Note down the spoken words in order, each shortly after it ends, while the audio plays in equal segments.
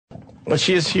But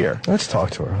she is here. Let's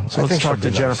talk to her. So let's talk to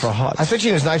Jennifer Hutt. I think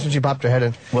she was nice when she popped her head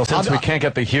in. Well, since we can't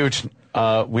get the huge,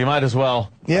 we might as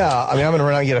well. Yeah, I mean, I'm going to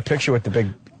run out and get a picture with the big...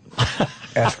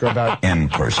 Ask her about... In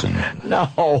person. No.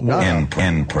 In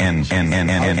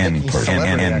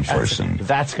person.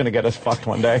 That's going to get us fucked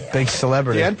one day. Big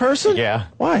celebrity. The in person? Yeah.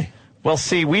 Why? Well,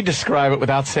 see, we describe it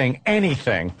without saying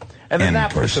anything. And then In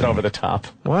that puts it person. over the top.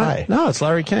 Why? No, it's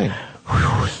Larry King.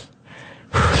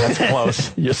 That's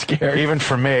close. You're scared? Even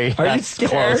for me. Are you that's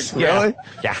scared? Close. Really?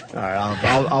 Yeah. All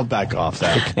right, I'll back off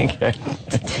that. Okay.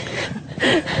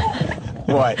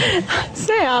 What?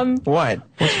 Sam. What?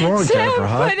 What's wrong with Sam Jennifer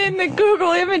Hutt? put in the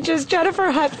Google images Jennifer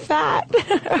Hutt fat.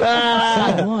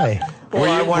 Why? Were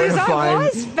you wanting to Because I find...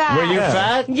 was fat. Were you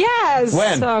fat? Yes.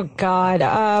 When? Oh,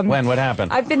 God. When? What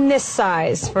happened? I've been this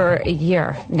size for a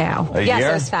year now. A yes, year?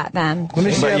 I was fat then. Let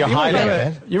me see. But you're You hiding were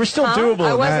it. bad. You were still Huh? doable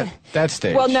I in wasn't- that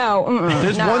stage. Well, no.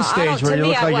 There's no, one I stage don't- where to you me,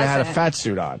 look I like you had a wasn't. fat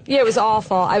suit on. Yeah, it was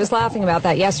awful. I was laughing about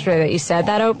that yesterday that you said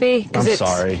that, Opie. I'm it's,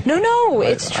 sorry. No,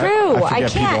 it's true. I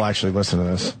forget can't. people actually listen to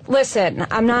this. Listen,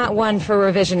 I'm not one for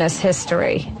revisionist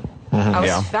history. I was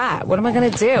Yeah. fat. What am I going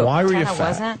to do? Why were you Pretend I fat?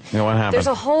 wasn't. Yeah, what happened? There's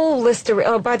a whole list of...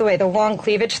 Oh, by the way, the long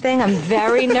cleavage thing, I'm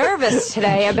very nervous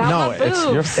today about No, my boobs.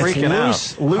 You're freaking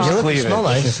loose, out. loose You cleavage. smell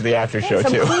nice. This is the after show, Yes,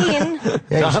 I'm too. clean.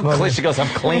 Yeah, you I'm smell clean. good. She goes, I'm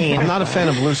clean. I'm not a fan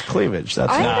of loose cleavage.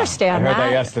 That's I not. understand I heard that.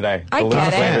 that yesterday. I The get loose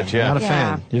it. cleavage, yeah. Not a Yeah.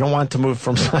 fan. You don't want it to move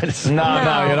from side to side.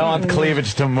 No, you don't want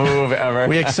cleavage to move ever.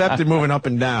 We accepted moving up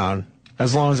and down.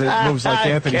 As long as it moves like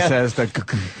Anthony can't- says.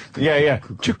 The Yeah, yeah.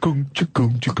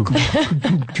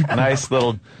 Nice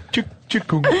little.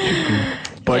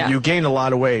 But Yeah. you gained a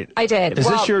lot of weight. I did. Is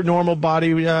Well- this your normal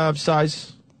body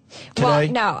size today? Well,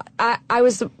 no. I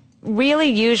was really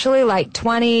usually like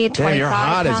 20, 25 Damn, you're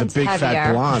hot as a pounds big heavier.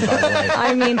 fat blonde, by the way.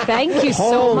 I mean, thank you so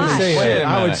Holy much. shit. Wait a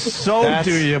I would minute. so That's-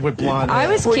 do you with blonde I hair.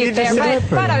 was Well, you cute there, just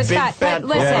but I was big fat. fat But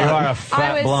listen, blonde. Yeah, you are a fat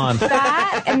I was blonde.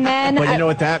 fat, and then. But you know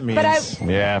what that means. But I,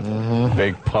 Yeah,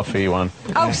 big puffy one.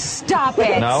 oh, stop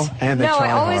it! No? And they no, I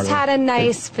try always harder. had a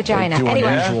nice vagina. They do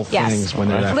Anyway, unusual yes. things when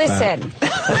they're that Listen,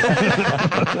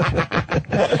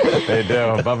 They do,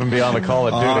 above and beyond the call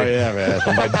of duty. Oh, yeah, man.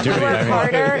 By duty, work I mean.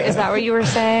 harder. Is that what you were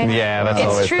saying? Yeah, that's It's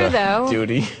always true, though.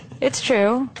 Duty. It's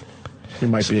true. You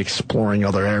might be exploring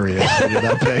other areas. When you're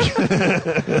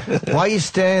that big. Why are you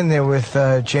standing there with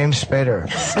James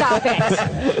Spader? Stop it,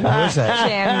 Who is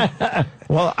that? Jim.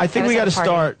 Well, I think I we was got at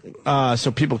to a start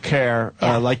so people care.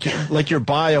 Yeah. Like your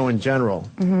bio in general.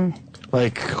 Mm-hmm.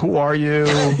 Like, who are you?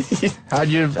 How'd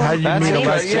you meet That's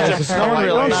about it, yeah, just no one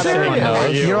really- not everyone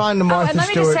knows. You're on the Oh, Martha and let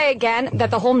me Stewart. just say again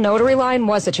that the whole notary line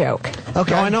was a joke.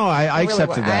 Okay. No, I know. I Really accepted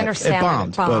was. that. I understand It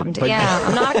bombed. that it bombed. But Yeah,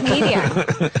 I'm not a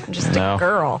comedian. I'm just No. a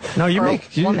girl. No, you or a make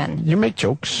woman. you make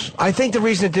jokes. I think the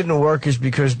reason it didn't work is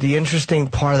because the interesting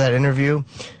part of that interview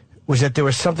was that there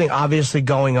was something obviously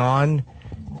going on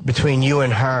between you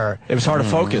and her. It was hard to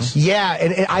focus. Yeah,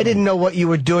 and I didn't know what you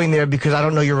were doing there because I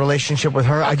don't know your relationship with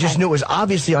her. I just knew it was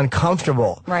obviously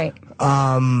uncomfortable. Right.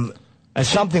 And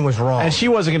something was wrong. And she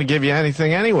wasn't going to give you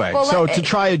anything anyway. Well, so let- to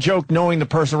try a joke knowing the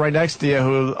person right next to you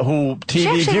who TV She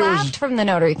actually viewers... laughed from the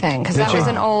notary thing because Did that she? was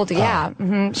an old. Yeah,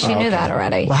 she knew that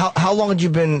already. Well, how long have you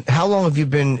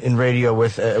been in radio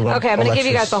with? Okay, I'm going to give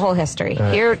you guys the whole history.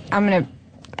 Here, I'm going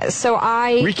to. So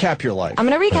Recap your life. I'm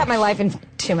going to recap my life in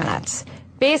 2 minutes.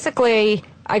 Basically,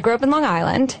 I grew up in Long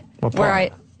Island, What where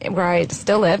part? I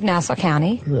still live, Nassau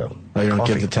County. Yeah. Oh, you don't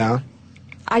Coffee. give the town?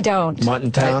 I don't.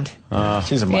 Mutton Town?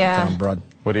 She's a Mutton Yeah. Town broad.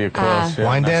 What do you call us?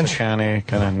 Wine Nassau dance? County,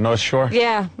 kind of North Shore?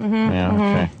 Yeah. Yeah,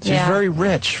 okay. She's Yeah. very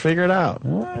rich. Figure it out.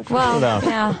 Well, out.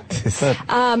 yeah.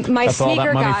 My That's all sneaker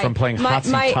that money guy from playing my-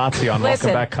 Hotsy my- Totsy on listen,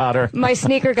 Welcome Back, Cotter. My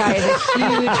sneaker guy is a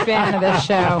huge fan of this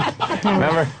show.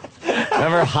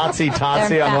 Remember Hotsy Totsy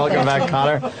They're on Welcome fat Back,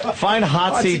 Cotter? Find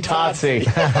Hotsy Totsy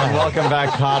on Welcome Back,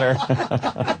 Cotter.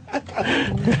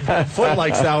 Foot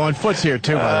likes that one. Foot's here,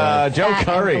 too, by the way. Joe Fat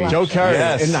Curry. and Joe Curry.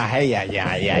 Yes. In the hey, yeah.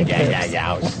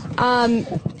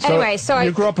 Anyway, so you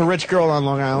I grew up a rich girl on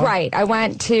Long Island? right. I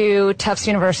went to Tufts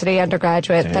University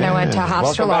undergraduate. Then I went to Hofstra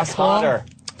Welcome Law Back, School. Cotter.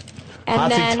 And Hotsy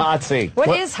then Totsy. What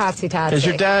is Hotsy Totsy? Is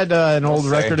your dad an old say.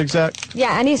 record exec?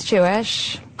 Yeah, and he's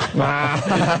Jewish. Look at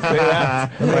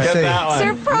that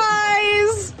one.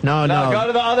 Surprise! No. No, go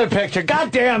to the other picture. God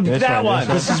damn, that one.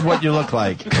 This is what you look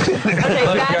like. Okay, Look,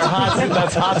 you're Hotsy,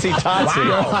 that's Hotsy Totsy.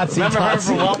 Wow. Hotsy Remember her Totsy.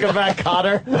 from Welcome Back,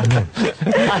 Cotter?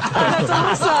 that's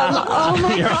awesome. Oh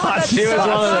my god, that's She was,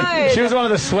 so good. she was one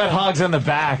of the sweat hogs in the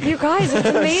back. You guys, it's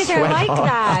amazing. I like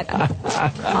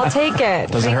that. I'll take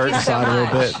it. Does it Thank hurt you so inside a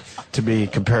little much. bit to be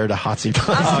compared to Hotsy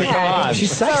Totsy? Okay. come on. She's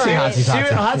It's sexy, all right. Hotsy Totsy.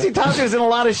 Hotsy Totsy was in a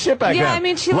lot of shit back then. Yeah, I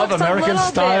mean, she Love looks American a little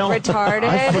Style. bit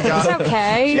retarded. It's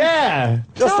okay. Yeah.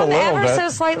 Just Just a I'm little ever bit. so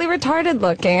slightly retarded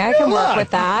looking. I can work with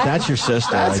that. That's your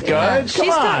sister. That's right good. there. Come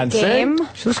She's on, got game. see?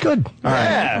 She looks good. All right.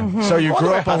 Yeah. So you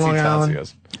grew up on Long Hutsy Island. Totsy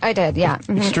is. I did, yeah.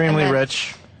 Mhm. Extremely And then-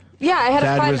 rich. Yeah, I had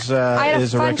Dad a fun. was, I had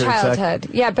is a a fun record exec? childhood.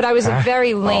 Yeah, but I was a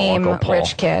very lame Uncle Paul.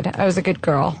 rich kid. I was a good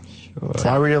girl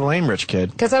Why were you a lame rich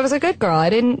kid? because I was a good girl. I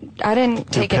didn't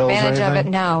take pills or advantage of it.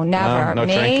 anything? No, never. No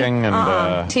Me? drinking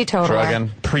and teetotaler.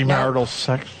 drugging. Premarital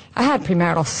sex? I had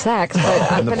premarital sex,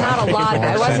 but not a lot of it.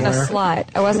 I wasn't a slut.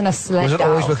 I wasn't a slut. Was it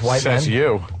always with white men? Says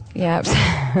you. Yeah.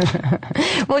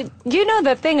 Well, you know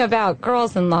the thing about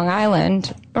girls in Long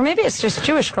Island, or maybe it's just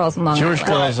Jewish girls in Long Jewish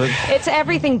Island. girls. It's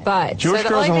everything but. Jewish so the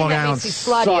girls only in thing Long that Island makes you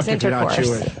slutty is suck if you're not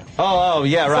intercourse. Jewish. Oh,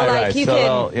 yeah, right, like, right. you so can-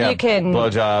 they'll- yeah, you can-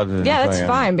 blowjobs. And Yeah, that's fucking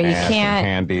fine, but you ass can't-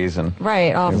 And candies and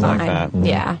Right, all things fine. like that.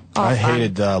 Yeah, all I fine.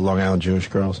 hated Long Island Jewish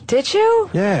girls. Did you?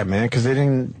 Yeah, man, because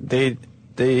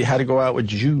they had to go out with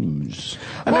Jews.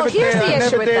 Well, here's the I issue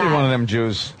never with dated that. one of them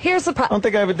Jews. Here's the I don't problem.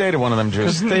 think I ever dated one of them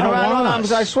Jews. 'Cause they don't want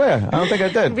us. I swear. I don't think I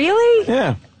did. Really?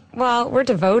 Yeah. Well, we're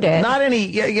devoted. Not any.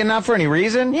 Yeah, not for any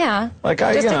reason. Yeah. Like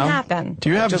I, Just you didn't know. happen. Do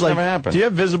you have Just never happened. Do you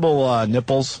have visible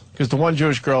nipples? Because the one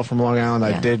Jewish girl from Long Island I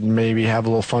Yeah. did maybe have a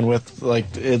little fun with, like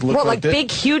it looked What, like this. big,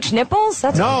 huge nipples?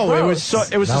 That's No, gross.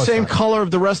 it was No, the it's same not. color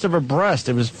of the rest of her breast.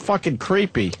 It was fucking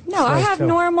creepy. No, I nice, have too.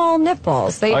 normal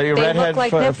nipples. They, Are you they redhead look like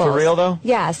for nipples. real, though?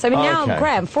 Yes. I mean, now Okay.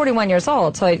 I'm 41 years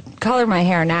old, so I color my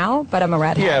hair now, but I'm a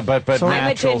redhead. Yeah, but I'm a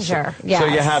natural. ginger. So you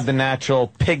Yes. have the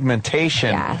natural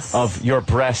pigmentation Yes. of your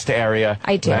breast area.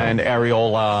 I do. And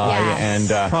areola Yes.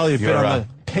 and Probably a bit your, on the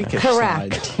pinkish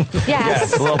Correct. side. Yes.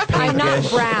 yes, a little pinkish. I'm not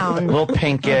brown. A little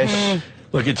pinkish.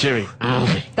 Look at Jimmy.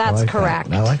 That's like correct.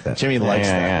 That. I like that. Jimmy likes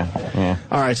that. Yeah.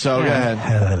 All right, so go ahead.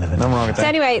 Nothing wrong with So that.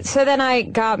 anyway, so then I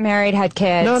got married, had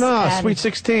kids. No, and- Sweet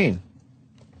 16.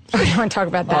 We don't want to talk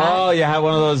about that. Oh, you have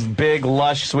one of those big,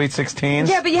 lush, sweet 16s?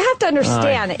 Yeah, but you have to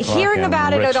understand. Ay, Hearing fucking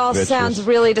about it, rich it all bitches. sounds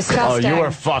really disgusting. Oh, you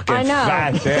were fucking I know.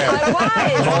 fat there. I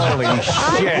was. Holy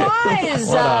shit. I was.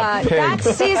 What a pig.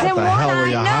 That's season What the one. hell were I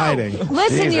you know. hiding?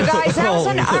 Listen, you Jesus. guys. That was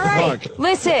an. All Holy right. fuck.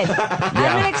 Listen. I'm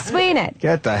gonna explain it.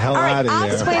 Get the hell All right, out of I'll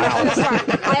here. explain it from the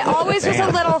start. I always was a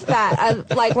little fat.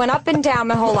 I like went up and down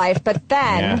my whole life, but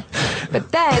then,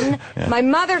 my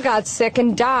mother got sick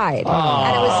and died,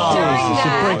 and it was during Is she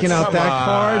that breaking out that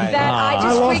card? that I I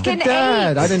just lost a freaking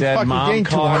dad. I ate. didn't Dead fucking mom gain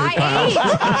card. 200 pounds.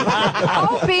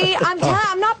 I ate. Opie,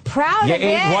 I'm not proud You of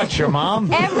ate it. what, your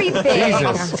mom? Everything.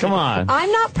 Jesus, come on.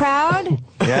 I'm not proud.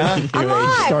 Yeah? I'm not.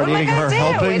 What start am I eating her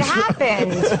gonna do? It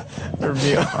helpings? happened.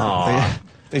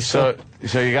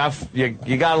 So you got a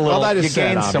little, Well, that is you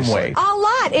sad, gained some obviously. weight. A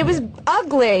lot. It was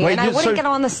ugly, Wait, and I you- wouldn't so- get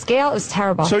on the scale. It was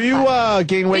terrible. So you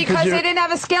gained weight because you... they didn't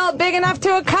have a scale big enough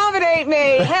to accommodate me.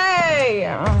 Hey.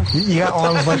 You got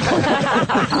arms like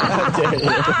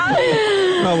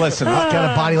No, listen. got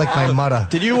a body like my mother.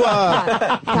 Did you...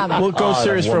 we'll go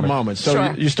serious for a moment. So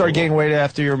Sure. you started gaining weight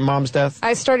after your mom's death?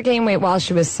 I started gaining weight while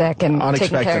she was sick and taking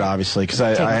Unexpected, care. obviously, because I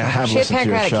have She had listened to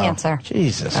your pancreatic show. cancer.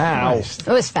 Jesus Ow. Christ.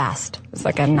 It was fast. It was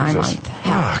like a 9-month.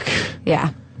 Fuck. Yeah.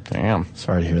 Damn.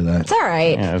 Sorry to hear that. It's all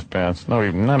right. Yeah, it's bad. It's not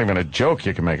even a joke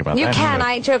you can make about You that. can.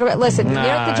 I joke about. Listen, you know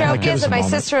what the Nah, joke give is? us That a my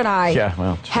moment. sister and I Yeah,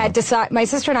 well, had decided. My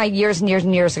sister and I years and years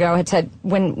and years ago had said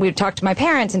when we talked to my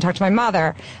parents and talked to my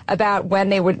mother about when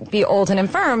they would be old and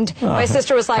infirmed. My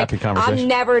sister was like, happy conversation. "I'm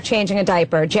never changing a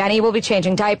diaper. Jenny will be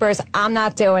changing diapers. I'm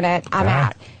not doing it. I'm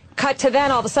out." Cut to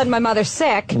then, all of a sudden, my mother's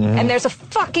sick, and there's a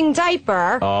fucking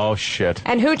diaper. Oh, shit.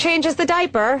 And who changes the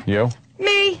diaper? You?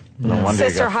 Me. No wonder you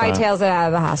Sister got fat. hightails it out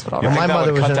of the hospital. You right? think my that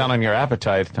mother would was cut in- down on your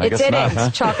appetite? I It guess didn't. not, huh?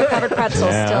 Chocolate-covered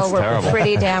pretzels Yeah, still that's were terrible.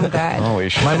 pretty damn good. Holy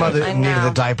shit. My mother I needed know.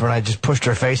 a diaper, and I just pushed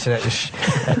her face in it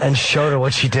and showed her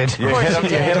what she did. You course hit, you you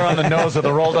did. hit her on the nose with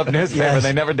a rolled up newspaper. Yes.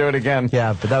 They never do it again.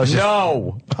 Yeah, but that was just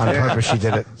No. on purpose. She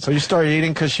did it. So you started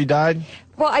eating because she died?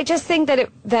 Well, I just think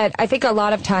that I think a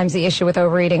lot of times the issue with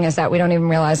overeating is that we don't even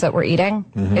realize that we're eating.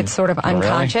 It's sort of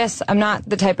unconscious. I'm not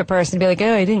the type of person to be like,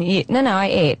 oh, I didn't eat. No, I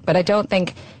ate. But I don't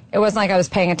think, it wasn't like I was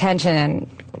paying attention and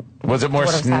Was it more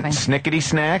What I was having. snickety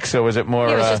snacks, or was it more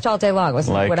it was just all day long. It was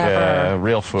like whatever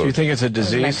real food? Do you think it's a it was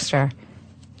a disease? mixture.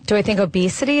 Do I think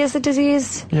obesity is a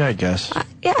disease? Yeah, I guess.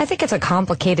 Yeah, I think it's a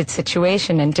complicated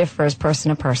situation and differs person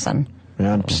to person.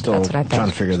 Yeah, I'm still That's what I think. trying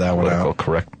to figure that one Political out.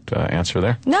 correct answer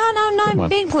there. No, on. I'm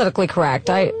being politically correct.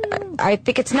 I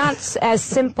think it's not as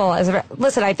simple as.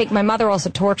 Listen, I think my mother also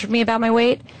tortured me about my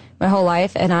weight my whole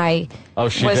life, and I Oh,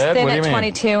 she was did? thin What do you at mean?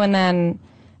 22, and then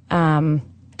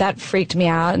that freaked me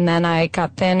out, and then I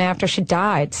got thin after she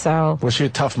died. So Was she a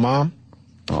tough mom?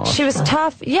 she was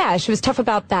tough. Yeah, she was tough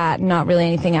about that, and not really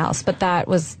anything else. But that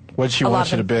was What'd she a want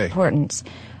lot you to of be? importance.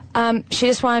 She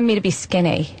just wanted me to be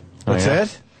skinny. That's yeah?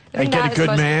 it? And Not get a as good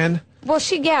much- man? Well,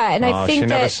 and I She think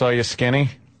never that. saw you skinny.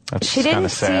 That's She didn't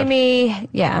see sad. me.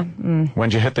 Yeah.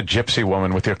 When'd you hit the gypsy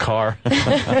woman with your car?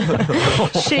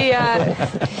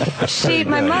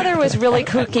 My mother was really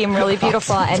kooky and really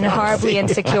beautiful and horribly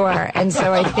insecure, and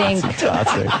so I think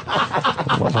Totsy.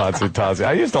 Love Hotsy Totsy.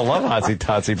 I used to love Hotsy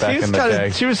Totsy back in the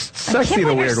day. She was sexy I in a can't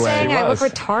believe weird you're way. saying I look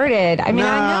retarded. I mean,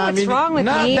 I know what's wrong with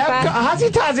me, but Hotsy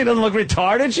Totsy doesn't look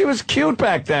retarded. She was cute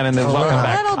back then, and then welcome a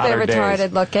back. little bit Hotter retarded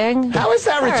days. looking. How is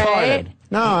that All retarded? right.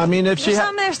 No, I mean, if she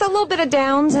There's a little bit of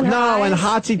downs in her eyes. when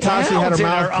Hotsy Totsy had her Downs in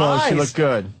mouth her closed, she eyes. looked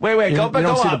good. Wait, You go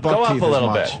don't see the up. buck Go up teeth a as little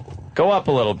much. bit. Go up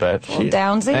a little bit.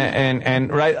 Downsy?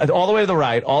 And right, all the way to the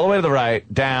right, all the way to the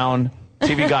right, down.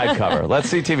 TV guide cover. Let's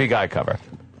see TV guide cover.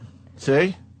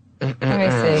 See? Let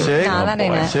me see. See? No, that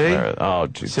ain't boy. it. See? Oh,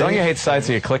 geez. Don't you hate sites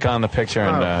that you click on the picture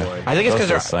and boy. I think it's goes to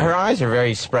the because site? her eyes are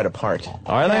very spread apart.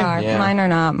 Are they? They are. Yeah. Mine are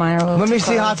not. Mine are a little Let me too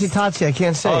see close. Hotsy Totsy. I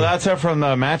can't see. Oh, that's her from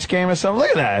the match game or something.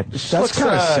 Look at that. That's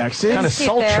kinda sexy. Kind of See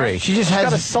there? sultry. She just She's has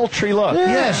got a sultry look.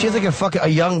 Yeah, she has like a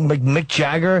young Mick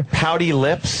Jagger. Pouty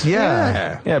lips.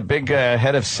 Yeah. Yeah, big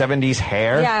head of 70s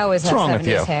hair. Yeah, I always What's have wrong with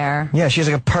 70s you? hair. Yeah, she has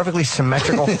like a perfectly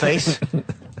symmetrical face.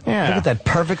 Yeah. Look at that,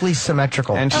 perfectly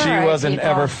symmetrical. And she All right, wasn't people.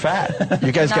 ever fat.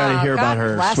 You guys got to No, hear about God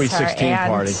her bless Sweet her, 16 and-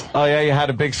 party. Oh, yeah, you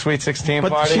had a big Sweet 16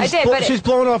 But party? I did, but she's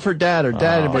blowing off her dad. Her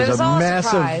dad But it was was a all a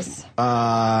massive surprise.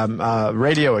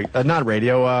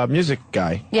 music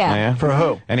guy. Yeah. For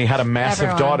who? And he had a massive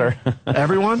Everyone. daughter.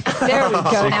 Everyone? There we go.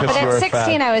 See, Now, 'cause but you were at 16,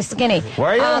 fat. I was skinny.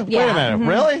 Were you? Yeah. Wait a minute. Mhm.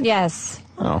 Really? Yes.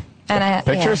 Oh. And I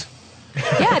Pictures?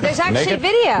 Yeah, there's actually Naked?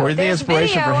 video. Where's the There's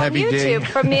inspiration video for Heavy on D? YouTube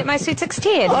from me at my Sweet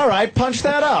 16. All right, punch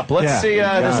that up. Let's Yeah. see this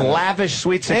Got it. lavish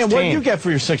Sweet 16. Hey, what did you get for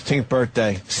your 16th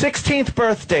birthday? 16th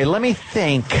birthday. Let me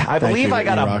think. I believe you, I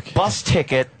got E-Rock. a bus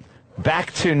ticket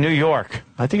back to New York.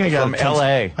 I think I got from a 10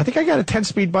 L.A. I think I got a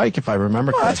 10-speed bike, if I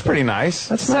remember Oh, correctly. that's pretty nice.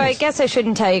 That's So nice. I guess I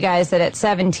shouldn't tell you guys that at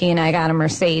 17 I got a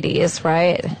Mercedes,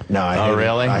 right? No, I Oh, hated,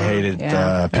 really? I hated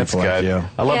Yeah. people That's like good. you.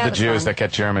 I love Yeah, the that's Jews fun. that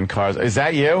get German cars. Is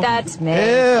that you? That's me. Ew.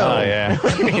 Oh, yeah.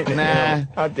 Nah.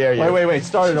 How dare you? Wait.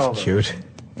 Start it over. Cute.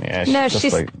 Yeah, No, just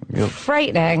she's like, you-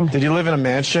 frightening. Did you live in a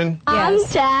mansion?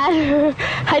 Yes. Dad.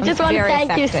 I just want to very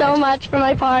thank you affected. so much for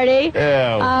my party. Ew.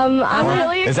 I'm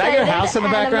really excited. Is that your house in the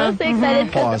background? And I'm mostly excited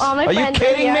because Pause. all my Are you friends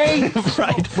kidding are here. me?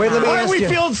 Right. Wait, let me Why are ask we you.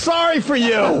 feeling sorry for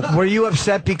you? Were you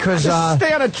upset because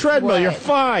Stay on a treadmill. What? You're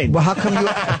fine. well, how come you?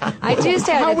 I do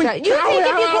say How it. we- You think if you how go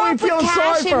are we out for feeling cash,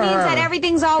 sorry it for means her? that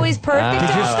everything's always perfect?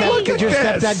 Did your, Opie? Look did your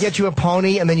at this. stepdad get you a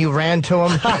pony and then you ran to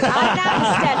him? I'm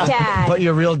not a stepdad. But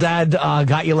your real dad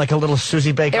got you like a little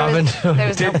Susie Bake there oven.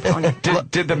 was no pony.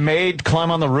 Did the maid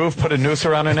climb on the roof, put a noose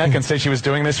around her neck, and say she was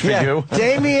doing this for you?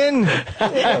 Damien.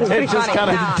 It just funny.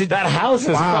 kind No. of. That house is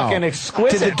Wow. fucking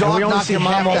exquisite. Did the dog we only knock see your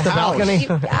mom half off the the house.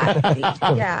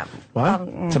 balcony? Yeah. What?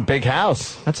 It's a big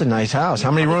house. That's a nice house.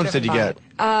 How many rooms did you get?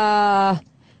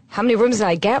 How many rooms did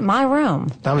I get? My room.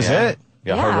 That was Yeah. it.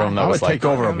 Yeah, Yeah. her room. That I was would like take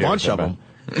over a yeah, bunch of them.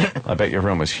 I bet your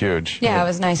room was huge. Yeah, it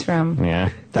was a nice room. Yeah.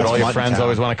 Did That's all your Mutton friends Town.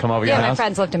 always want to come over Yeah, your my house?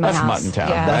 friends lived in my That's house. Mutton Town.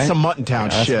 Yeah. That's right? some Mutton Town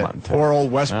Yeah, that's shit. Mutton Town. Or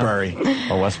Old Westbury.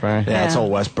 Oh, Westbury? Yeah, it's Yeah.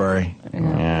 Old Westbury.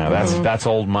 Yeah, that's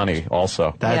old money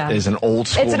also. That is Yeah. an old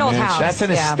school It's an old mansion. house. That's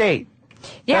an Yeah. estate.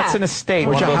 Yeah. That's an estate.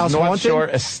 Was One of your those house North haunted? Shore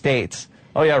estates.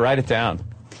 Oh, yeah, write it down.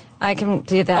 I can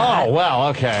do that. Oh, well,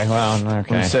 okay. Well,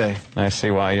 okay. me see. I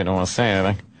see why you don't want to say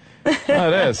anything. Oh,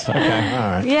 it is. Okay. All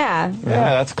right. Yeah. Yeah,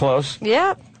 that's close.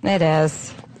 Yep. It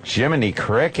is. Jiminy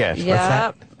Cricket.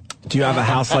 Yep. Do you have a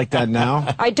house like that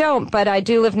now? I don't, but I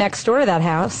do live next door to that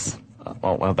house.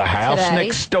 Oh, well, the house Today.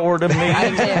 next door to me. I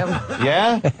do.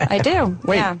 Yeah? I do.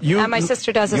 Wait, yeah. you- and my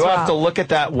sister does as You well. have to look at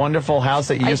that wonderful house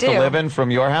that you I used to do. live in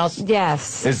from your house?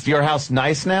 Yes. Is your house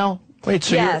nice now? Wait,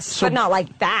 so Yes, but not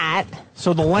like that.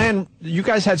 So the land, you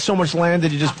guys had so much land,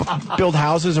 did you just build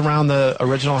houses around the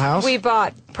original house? We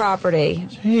bought property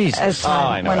Jesus. as Oh, time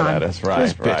I know went what on. that is. This Right,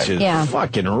 bitch right. is Yeah.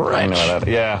 fucking rich. I know that.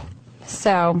 Yeah.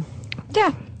 So,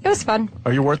 yeah, it was fun.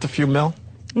 Are you worth a few mil?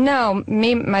 No,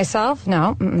 myself,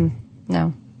 no,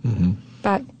 no.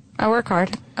 But I work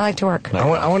hard. I like to work.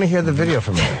 I want to hear the video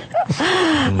from you.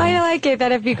 I like it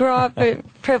that if you grow up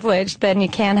privileged, then you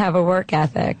can have a work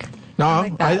ethic. No,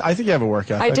 like that. I think you have a work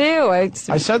ethic. I do. It's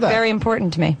I said that. very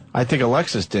important to me. I think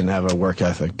Alexis didn't have a work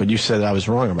ethic, but you said I was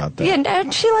wrong about that. Yeah,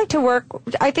 and she liked to work.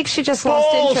 I think she just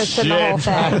lost interest in the whole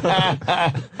thing.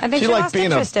 I think She she liked lost being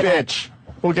a interest in it. bitch.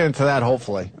 We'll get into that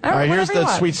hopefully. Oh, All right, here's whatever you the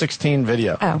want. Sweet 16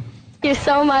 video. Oh. Thank you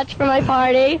so much for my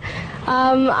party.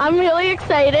 I'm really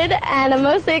excited, and I'm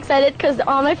mostly excited because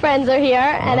all my friends are here,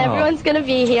 and everyone's going to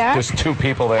be here. There's two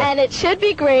people there. And it should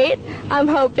be great, I'm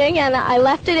hoping, and I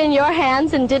left it in your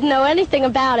hands and didn't know anything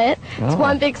about it. It's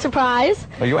one big surprise.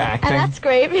 Are you acting? And that's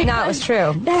great. No, it was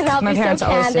true. Then I'll My be parents so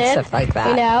always did candid, stuff like that.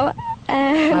 You know,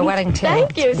 My wedding too.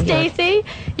 Thank you, Stacy.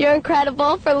 You're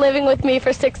incredible for living with me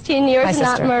for 16 years Hi, and not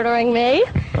sister. murdering me.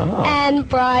 And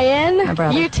Brian, My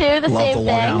brother. you too, the Love same the Long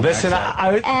thing. Island Listen,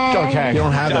 And- okay. You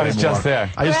don't have I that was anymore. just there.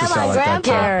 I used to Grandma, sound like that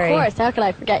too. Grandpa, of course. How could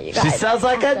I forget you guys? She sounds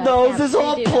like her nose is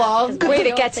all plugged. Wait,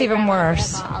 it gets even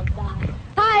worse.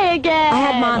 Hi again. I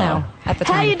had mono at the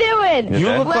time. How you doing? You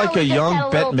look Well, like a we just young had a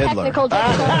Bette little technical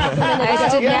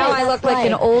Midler. Now I look like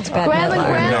an old Bette Graham and Midler.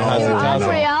 Graham, No, you're no.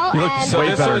 unreal. You look and so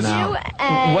way better was- now. you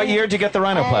and- What year did you get the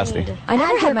rhinoplasty? I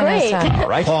never had my nose great. done. All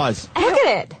right. Pause. Look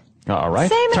at it. All right.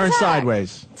 Same Turn exact.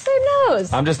 sideways. Same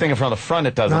nose. I'm just thinking from the front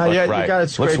it doesn't Nah, look yeah, you right. got it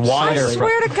Looks scraped wider. I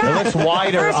swear to God. It looks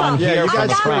wider First of on all, Yeah, here you from got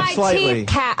the it I got front. scraped my slightly.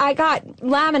 teeth I got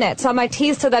laminates on my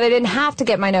teeth so that I didn't have to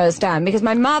get my nose done because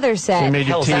my mother said you made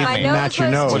your Hell's teeth that my mean? nose match your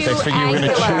was nose. too What, they figure you were gonna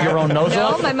angular. chew your own nose no,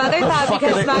 off? my mother thought Fuck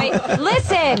because it. my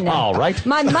listen. All right.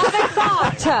 My mother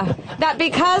thought that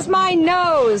because my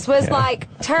nose was like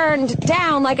turned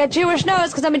down like a Jewish nose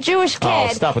because I'm a Jewish Oh,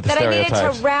 kid stop with the that I needed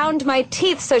stereotypes. to round my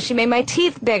teeth, so she made my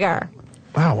teeth bigger.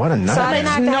 Wow, what a night. So I didn't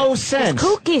makes have to- no It's sense.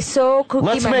 kooky, so kooky.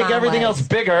 Let's my make mom everything was. else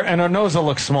bigger and our nose will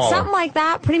look smaller. Something like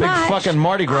that, pretty Big much. fucking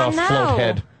Mardi Gras I know. float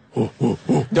head.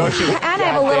 Don't you? And I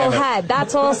have a little head.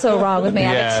 That's also wrong with me. I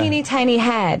have Yeah. a teeny tiny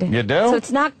head. You do? So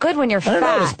it's not good when you're I don't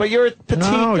fat. notice, but you're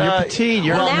petite. No, you're petite.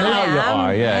 You're well, Now now I you am.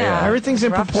 are. Yeah, yeah. Everything's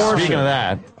in Rough proportion. Speaking of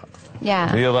that,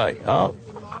 Yeah. you like, oh,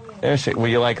 there she, will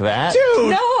you like that? Dude,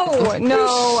 No,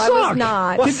 I was suck.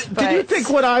 not. Did you but- think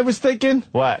what I was thinking?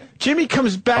 What? Jimmy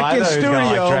comes back I in thought he was gonna,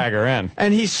 studio, like, drag her in.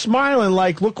 and he's smiling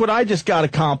like, "Look what I just got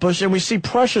accomplished." And we see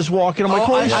Precious walking. I'm like, Oh,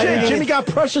 "Holy I shit!" didn't- Jimmy got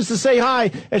Precious to say hi,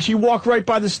 and she walked right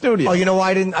by the studio. Oh, you know why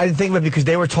I didn't think of it because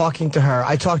they were talking to her.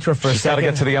 I talked to her for a She's got to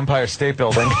second. get to the Empire State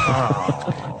Building.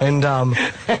 And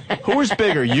Who was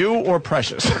bigger, you or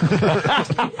Precious?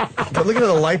 but look at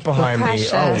the light behind me.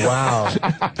 Precious. Oh wow.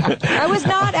 I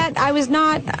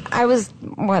was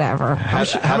whatever. How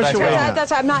much you that weigh? go?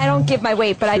 That's I'm not. I don't give my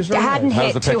weight, but I hadn't How's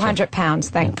hit the picture? 200 pounds.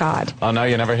 Thank God. Oh, no,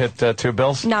 you never hit 2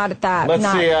 bills? Not at that. Let's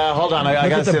not, see. Hold on. I Look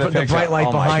got at to see the the picture. bright light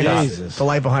Oh, my behind God. us. The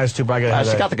light behind us too bright.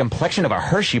 She got the complexion of a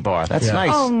Hershey bar. That's Yeah.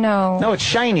 nice. Oh no. No, it's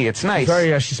shiny. It's nice.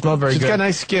 very. She smelled very She's good. got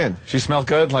nice skin. She smelled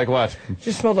good? Like what?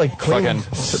 She smelled like clean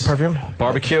Fucking- perfume.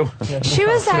 Barbecue? She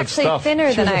was actually stuff. thinner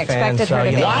than She was I a fan, expected so, her to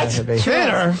you be. know, had to be.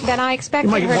 Thinner? Than I You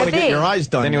expected might her want to to get be. your eyes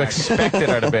done. Then you next. expected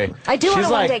her to be. I do She's wanna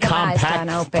one like day get my eyes compact done,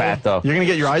 Opie. fat, though. You're gonna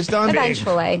get your eyes done?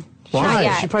 Eventually. Why? Not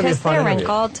yet, She'd probably be because fun they're interview.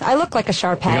 wrinkled. I look like a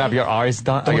Shar You can have Pei. your eyes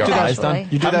done? Don't your do that. eyes done?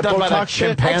 You do I'm that done by Botox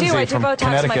shit? I do. chimpanzee I do from Botox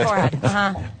on my Connecticut.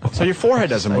 forehead. So your forehead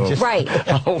doesn't move. Right.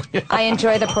 Oh, yeah. I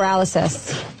enjoy the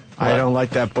paralysis. I don't like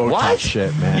that Botox What?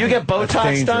 shit, man. You get That's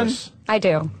Botox done? dangerous. I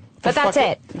do. But that's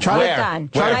it. Try Where? Done.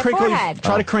 Where? My Try to crinkle. forehead.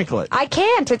 Try to crinkle it. I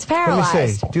can't. It's Let me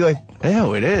paralyzed. see. Do you like?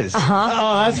 Ew, it is. Oh,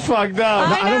 that's fucked up.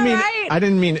 I don't know, mean. right? I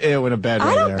didn't mean ew in a bad way.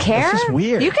 I don't there. care. It's just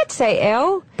weird. You could say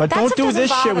ew. But That don't stuff do doesn't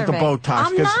this shit with the bother me. Botox,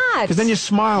 I'm not. because then you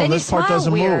smile Then and you this part smile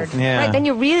doesn't weird. move. Yeah. Right, then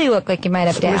you really look like you might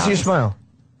have Let me down. see you smile.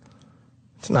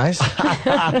 It's nice.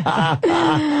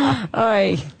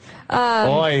 Oy.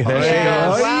 Boy, there she Yeah,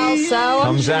 goes. well, so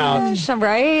Comes out.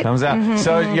 right? Comes out.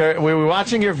 So we were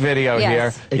watching your video Yes.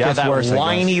 here. It You have gets that worse, I guess.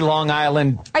 whiny Long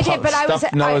Island I did, but I was-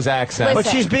 stuffed nose accent. But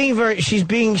Listen.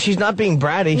 she's not being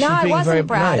bratty. No, she's I being wasn't very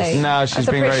bratty. nice. No, she's That's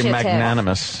being very appreciative.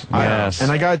 magnanimous. I know. Yes.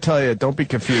 And I gotta tell you, don't be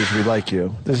confused. We like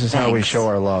you. This is how we Thanks. show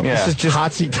our love. Yeah. This is just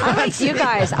hotsy I like you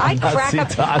guys. I crack up.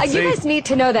 Totsy. You guys need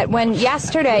to know that when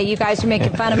yesterday you guys were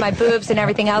making fun of my boobs and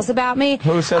everything else about me.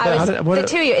 Who said I that? was, How did- what- the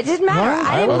two of you. It didn't matter. What?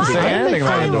 I didn't I wasn't mind saying it. anything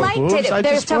about I your liked boobs. it. I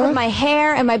There's just stuff with what? my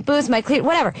hair and my boobs, my cleat,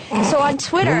 whatever. So on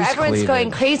Twitter, Loose everyone's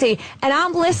going cleavage. crazy, and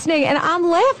I'm listening and I'm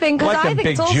laughing because Like I them think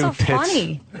big it's also Jew tits.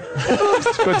 funny.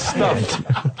 Good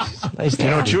stuff. Nice. You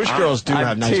know, Jewish girls do have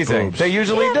I'm nice teasing. boobs. They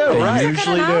usually do, They right?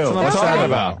 usually Good do. enough. What's What's that that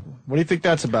about? about? What do you think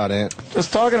that's about, Aunt?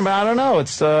 Just talking about, I don't know.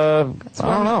 It's, I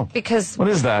don't know. Because What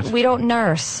is that? we don't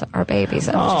nurse our babies.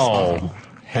 I'm just Oh, kidding.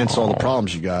 Hence all the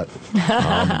problems you got.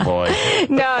 oh boy.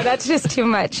 No, that's just too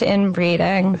much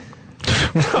inbreeding.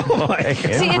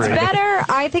 See, it's better.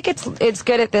 I think it's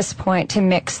good at this point to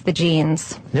mix the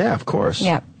genes. Yeah, of course.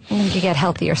 Yep. And you get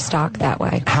healthier stock that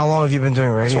way. How long have you been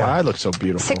doing That's radio? why I look so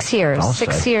beautiful. 6 years. I'll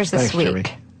 6 say. years this Thanks, week. Jimmy.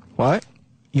 What?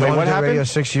 You Wait, only what did happened? radio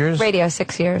 6 years? Radio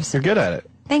 6 years. You're good at it.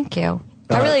 Thank you.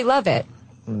 I really love it.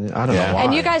 I don't Yeah. know why.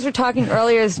 And you guys were talking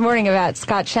earlier this morning about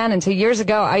Scott Shannon. So years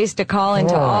ago, I used to call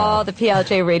into all the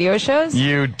PLJ radio shows.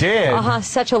 You did?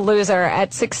 Such a loser.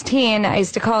 At 16, I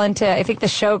used to call into, I think, the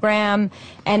Showgram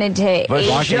and into AJ,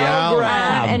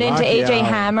 and into AJ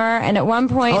Hammer, and at one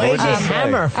point, AJ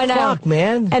Hammer. I know. Fuck,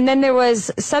 man. And then there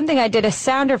was something I did a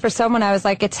sounder for someone. I was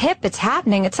like, "It's hip, it's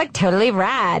happening, it's like totally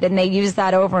rad," and they used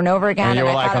that over and over again. And you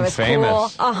were like, I thought "I'm it was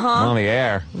famous." Cool. On the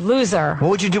air. Loser. What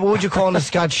would you do? What would you call into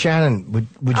Scott Shannon?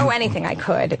 Would you? Anything I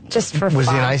could, just for Was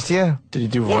fun. he nice to you? Did you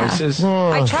do voices?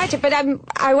 I tried to, but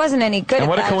I wasn't any good And at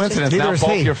what a that. coincidence! Neither Now is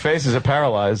both he. your faces are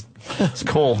paralyzed. It's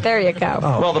cool. There you go.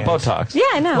 Well, the Botox. Yeah,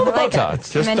 I know. Well, I like Botox.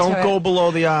 it. Just I'm don't into go it. below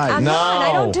the eyes. I'm not.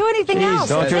 I don't do anything else.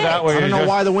 Don't That's do it. that where I you don't know just...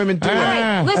 why the women do All it.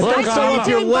 right, listen, I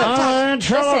started doing Botox.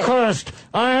 ventriloquist.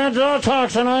 I had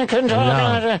Botox and I can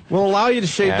talk. We'll allow you to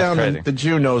shave Yeah, down crazy. the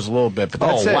Jew nose a little bit, but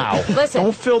that's it. wow. Listen,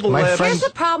 Don't fill the My lips. friend- here's the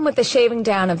problem with the shaving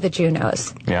down of the Jew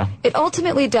nose. Yeah. It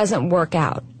ultimately doesn't work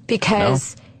out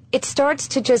because it starts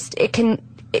to just,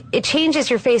 it changes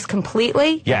your face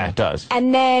completely. Yeah, it does.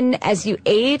 And then as you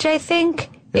age, I think,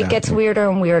 Yeah. it gets weirder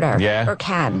and weirder. Yeah. Or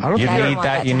can. You I don't need want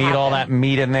that. You to need all happen. that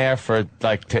meat in there for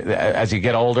as you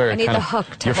get older. I it need kind the of-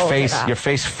 hook to your hold it face. up. Your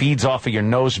face feeds off of your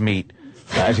nose meat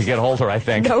as you get older. I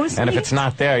think. Nose and if meat? it's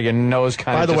not there, your nose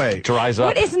kind By of the just way, dries up.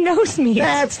 What is nose meat?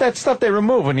 That's that stuff they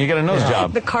remove when you get a nose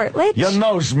job. The cartilage? Your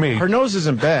nose meat. Her nose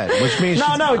isn't bad, which means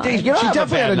No, no, she you don't have a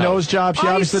definitely had a bad nose job. She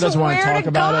obviously doesn't want to swear talk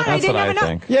about God, it. I That's didn't what I even know.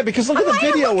 think. Yeah, because look at the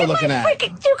video we're looking at.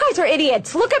 You guys are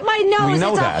idiots. Look at my nose. We know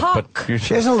it's that, a hook. but you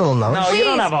She has a little nose. No, you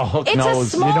don't have a hook it's nose.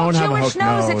 It's a small You don't have a Jewish hook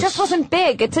nose. It nose. just wasn't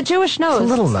big. It's a Jewish nose. a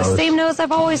little It's nose. the same nose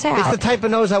I've always had. It's the type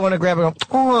of nose I want to grab and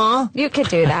go, aw. You could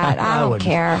do that. I don't wouldn't.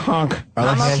 care. Hunk.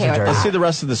 I'm hands okay are with dirty. Let's see that. the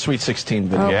rest of the Sweet 16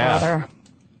 video. Oh, Yeah. brother.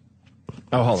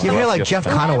 Oh, hold on. You're here like Yes. Jeff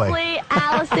Conaway. Leslie,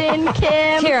 Allison,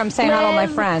 Kim. Here, I'm saying hi to all my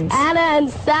Liz, friends. Anna and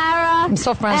Sarah. I'm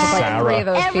still friends with like Sarah. 3 of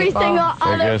those Every people. single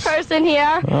other Biggest. person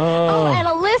here. Oh, and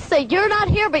Alyssa, you're not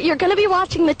here, but you're going to be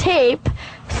watching the tape.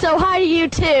 So hi to you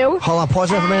too. Hold on,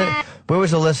 pause there for a minute. Where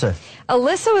was Alyssa?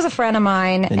 Alyssa was a friend of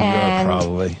mine, In and Europe,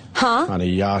 probably. Huh? On a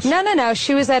yacht. No.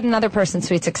 She was at another person's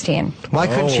Sweet 16, Why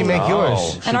couldn't she make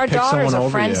yours? and our picked daughters someone are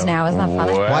over friends you. now. Isn't that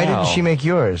funny? Wow. Why didn't she make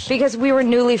yours? Because we were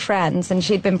newly friends, and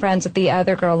she'd been friends with the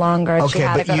other girl longer. And she Okay,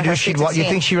 had to but go you to her do. Sweet You 16.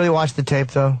 think she really watched the tape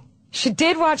though? She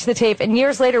did watch the tape, and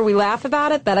years later we laugh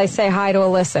about it that I say hi to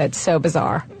Alyssa. It's so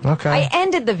bizarre. Okay. I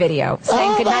ended the video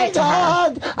saying goodnight to her.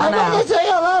 I want to say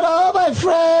hello to all my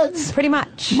friends. Pretty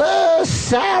much.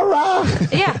 Sarah,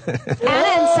 Yeah.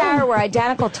 Anna and Sarah were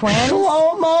identical twins.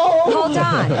 Shlomo, Hold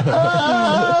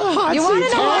on. You want to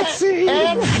know what?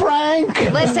 and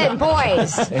Frank. Listen,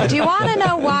 boys, do you want to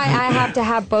know why I have to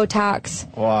have Botox?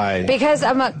 Why? Because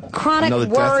I'm a chronic Another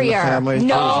death in the warrior. family?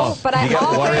 No, Oh. but I You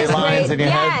got worry always lines in your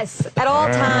head? yes, at all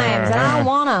times, and I don't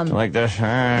want them. Like this.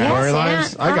 Yes, Worry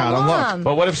lines? Aunt, I got don't 'em, want look. 'em.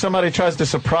 But what if somebody tries to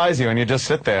surprise you and you just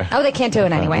sit there? Oh, they can't do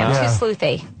it anyway. I'm Yeah. too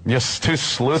sleuthy. You're too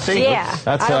sleuthy? Yeah,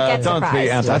 That's, I don't get don't be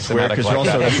surprised. That's weird, anti-Semitic 'cause like you're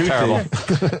that. also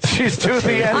That's terrible. She's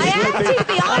toothy and I am sleuthy.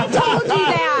 toothy. I told you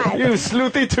that. You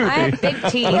sleuthy toothy. I have big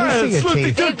teeth. see your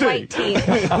teeth. Big white teeth.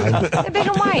 They're big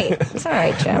and white. It's all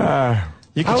right, Jim.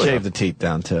 You can shave the teeth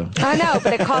down, too. I know,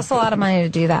 but it costs a lot of money to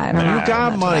do that. and I'm You not got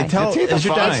doing that money. today. Tell, Your teeth is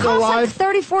your are dad fine. still It costs like alive?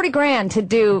 30, 40 grand to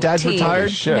do Dad's teeth.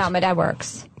 retired? Shit. No, my dad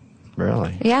works.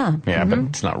 Really? Yeah. Yeah, but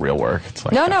it's not real work. It's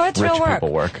like No, it's rich real work.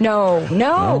 people work. No,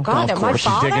 God, Golf no. My course.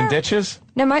 She's father. digging ditches?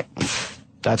 No, my.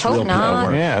 That's Hope real people not.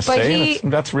 work. Yeah, But see?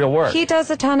 That's real work. He does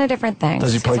a ton of different things.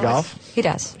 Does he play He's always- golf? He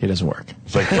does. He doesn't work.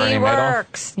 It's like Bernie He Madoff.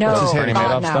 works. No, What's his Bernie handicap?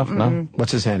 God, Madoff no. stuff? No?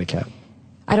 What's his handicap?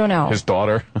 I don't know. His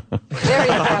daughter. There you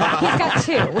go. He's got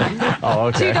 2. Oh,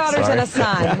 okay. 2 daughters Sorry. and a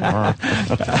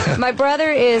son. My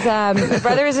brother is a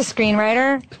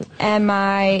screenwriter, and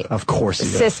my Of course he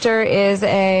does. sister is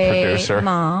a Producer.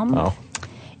 mom. Oh.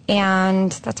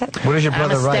 And that's it. What does your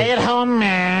brother write? Stay-at-home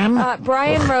ma'am.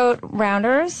 Brian wrote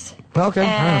Rounders. Okay.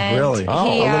 And Really? He,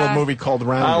 A little movie called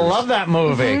Rounders. I love that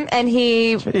movie. And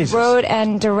he Jesus. wrote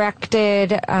and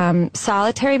directed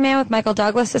Solitary Man with Michael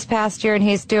Douglas this past year, and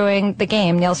he's doing The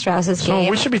Game, Neil Strauss's So Game.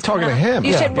 we should be talking to him.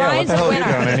 You should. Yeah, what Ryan's the a hell are you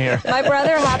winner. doing in here? My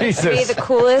brother happens to be Jesus. the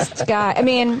coolest guy. I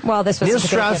mean, well, this was Neil a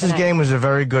particular Strauss's night. Game was a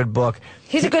very good book.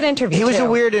 He's a good interview. He was too. a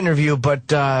weird interview,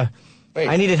 but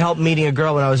I needed help meeting a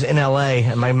girl when I was in L.A.,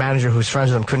 and my manager, who's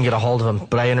friends with him, couldn't get a hold of him,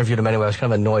 but I interviewed him anyway. I was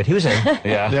kind of annoyed. He was in.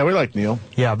 Yeah. Yeah, we like Neil.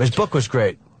 Yeah, but his book was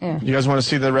great. You guys want to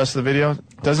see the rest of the video?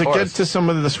 Does it get course. to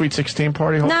some of the Sweet 16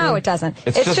 party? No, hopefully? it doesn't.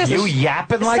 It's just you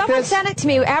yapping like someone this? sent it to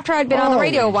me after I'd been on the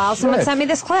radio a while. Someone shit. sent me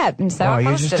this clip, and so I you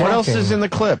posted just it. What else Okay. is in the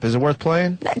clip? Is it worth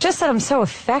playing? Just that I'm so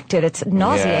affected. It's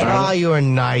nauseating. Yeah. Oh, you were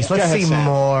nice. Let's Go ahead, see Sam.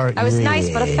 more. I was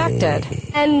nice but affected.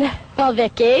 And, well,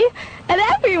 Vicky and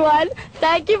everyone,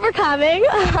 thank you for coming.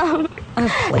 And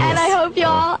I hope you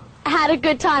all had a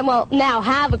good time. Well, now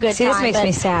have a good See, time. this makes but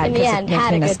me sad In the because end, it makes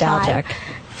had me a good nostalgic. time.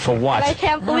 For what? And I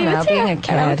can't believe know, it's here. being a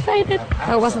And I'm kid. excited.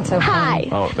 Oh, it wasn't so Hi. fun.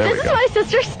 Oh, there This we is go. my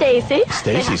sister Stacy.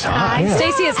 Stacy's hot. Hi.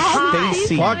 Stacy is hot.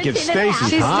 Stacy. Fuck it, Stacy's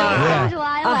She's hot. so Yeah.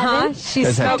 July 11th. Uh-huh. She's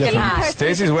Guys have smoking different- hot.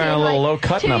 Stacy's wearing a little low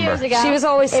cut 2 number. years ago. She was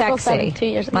always April sexy. 7th, 2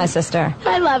 years ago. My sister.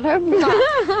 I love her.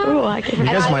 Ooh, I can You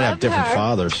guys I might love have different her.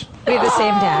 fathers. We have the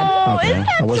same dad. Oh, Okay. isn't I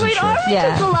that wasn't sweet? sure. Aren't we Yeah.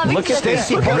 just a loving Look at sister?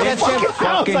 Stacy. Look at that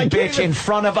Fucking bitch in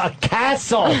front of a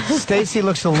castle. Stacy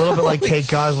looks a little bit like Kate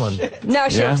Gosselin. No,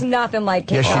 she Yeah? looks nothing like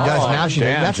Kate. Yes, she does. Oh, Now she does.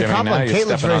 damn, That's a Jimmy, now compliment. you're Kate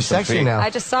looks stepping very on some sexy feet. now. I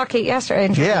just saw Kate yesterday.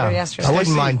 Interviewed her Yeah. yesterday. I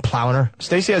wouldn't mind plowing her.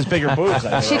 Stacy has bigger boobs.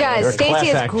 She You're does. a Stacy class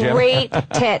has act, Jim. great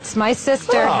tits. My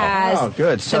sister has oh,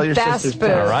 good. Sell the your best sister's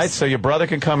boobs. tits. All right, so your brother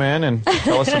can come in and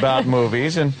tell us about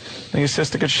movies, and then your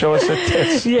sister could show us her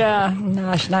tits. Yeah.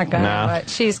 No, she's not gonna. No. But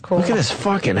she's cool. Look at this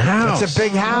fucking house. It's a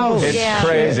big house. It's Yeah.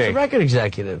 crazy. It's a record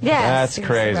executive. Yes, That's he's the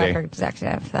crazy. record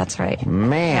executive. That's right.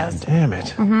 Man. Yes. Damn it.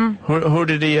 Who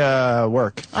did he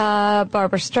work?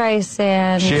 Barbara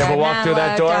Streisand. She ever Fred walked through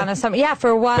that Manilow, door? Donna Summer. Yeah, for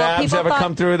a while. Babs people ever thought,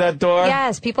 come through that door?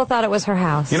 Yes, people thought it was her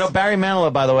house. You know, Barry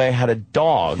Manilow, by the way, had a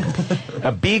dog,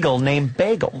 a beagle named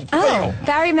Bagel. Oh,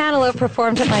 Barry Manilow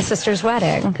performed at my sister's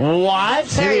wedding. What?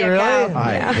 There you go.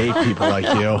 I hate people like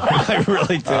you. I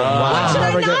really do. Should I I'll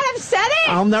never not get- have said it?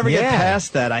 I'll never get Yeah.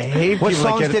 past that. I hate What people that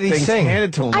songs get did he things sing?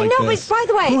 handed to them I like know, this. but by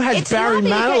the way, Who has it's Barry not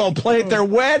that you Manilow play at their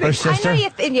wedding? Her sister? I know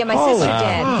yeah, my Holy sister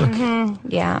did. Mhm,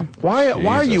 yeah. Why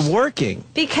are you Jesus. working?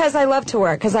 Because I love to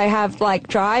work, because I have, like,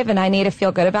 drive, and I need to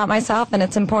feel good about myself, and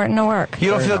it's important to work.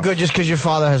 You don't feel good just because your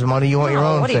father has money. You want your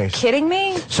Oh, own what are you things. kidding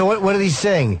me? So what did he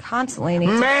sing? Constantly need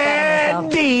to better myself.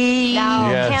 Mandy. No,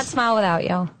 Yes. can't smile without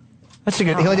you. That's a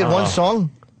good. He only did one song.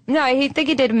 No, I think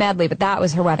he did a medley, but that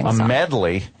was her wedding A song.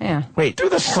 medley? Yeah. Wait, Do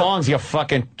the songs, you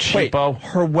fucking wait. cheapo.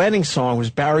 Her wedding song was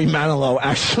Barry Manilow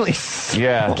actually.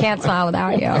 Yeah. Can't smile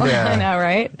without you. I know,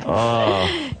 right? Oh.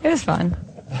 It was fun.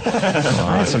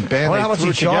 I had some band wonder how they much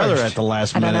threw he together charged. at the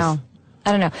last I don't minute. know.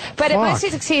 I don't know. But at my Fuck.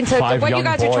 Sweet 16, so Five what you young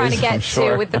guys are trying to boys, get I'm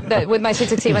sure. to with my Sweet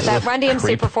 16 was that Run DMC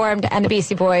Creep. performed and the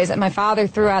Beastie Boys, and my father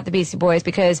threw out the Beastie Boys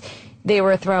because they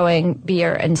were throwing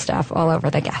beer and stuff all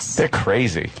over the guests. They're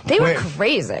crazy. They were Wait,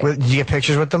 crazy. Did you get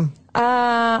pictures with them?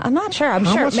 I'm not sure. I'm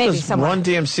How sure much maybe does somewhere. Run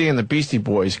DMC and the Beastie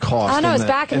Boys cost? Oh no, it was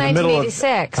back in the middle of-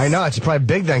 1986. I know it's probably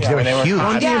big then because they were huge.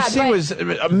 Run Yeah, DMC but-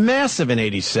 was massive in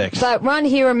 '86. But Run,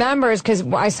 he remembers because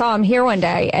I saw him here one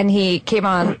day, and he came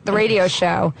on the radio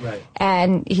show,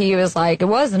 and he was like, "It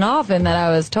wasn't often that I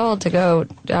was told to go.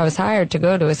 I was hired to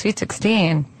go to a Sweet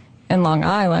 16 in Long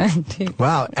Island."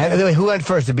 Wow. And anyway, who went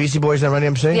first? The Beastie Boys and Run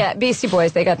DMC? Yeah, Beastie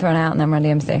Boys. They got thrown out, and then Run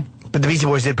DMC. But the Beastie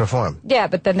Boys did perform. Yeah,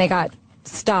 but then they got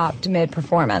stopped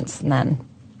mid-performance, and then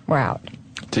we're out.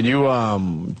 Did you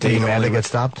Did you mad they get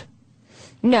stopped?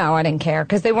 No, I didn't care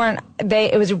because they weren't.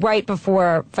 It was right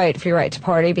before "Fight for Your Right to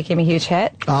Party" became a huge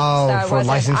hit. Oh, I for wasn't-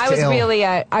 License to I was Ill.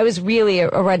 really a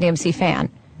Run DMC fan.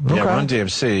 Yeah, Run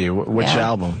DMC. Which Yeah.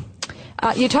 album?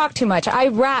 You talk too much. I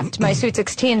wrapped my Sweet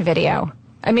 16 video.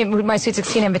 I mean, my Sweet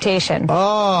 16 invitation.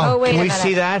 Oh, wait can a we minute.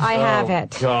 see that? I have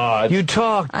it. God. You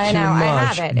talk I too know, much. I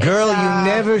have it. It's, Girl, you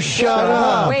never shut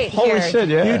up. Wait, Holy here. shit,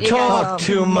 yeah. You You talk guys-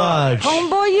 too much.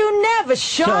 Homeboy, you never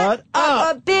shut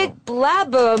up. A big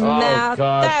blabber mouth.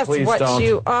 God, That's please what don't.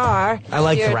 you are. I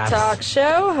like You're the a raps. talk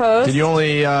show host. Did you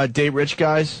only date rich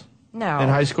guys No. in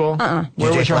high school? Uh-uh. Where Did you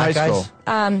was date your high black school?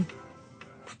 guys?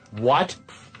 What?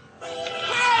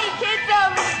 Hey, kids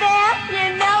over there,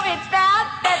 you know it's about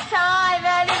that time.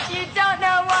 And if you don't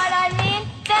know what I mean,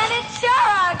 then it's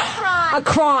sure a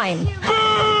crime. A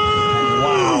crime.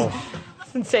 Wow.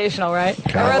 Sensational, right?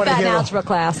 I what wrote a that in hero. algebra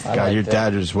class. God, your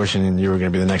dad was wishing you were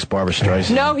going to be the next Barbra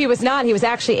Streisand. No, he was not. He was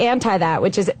actually anti that,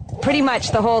 which is pretty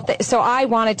much the whole thing. So I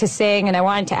wanted to sing and I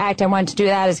wanted to act. I wanted to do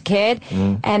that as a kid.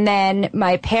 And then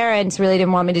my parents really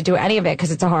didn't want me to do any of it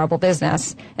because it's a horrible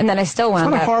business. And then I still wound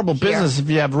It's not up a horrible here. business if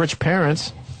you have rich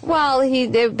parents. Well, they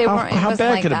weren't. how it wasn't bad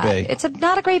like could it that. be? It's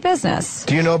not a great business.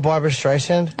 Do you know Barbra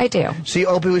Streisand? I do. See,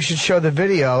 Opie, we should show the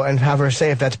video and have her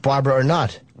say if that's Barbara or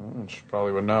not. She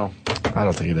probably would know. I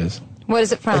don't think it is. What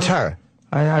is it from? It's her.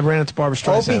 I ran into Barbra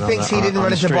Streisand. Opie thinks he didn't on run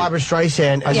the into street. Barbra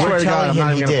Streisand, I and swear we're to God, telling I'm not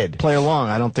him he even gonna did. play along.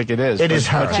 I don't think it is. It is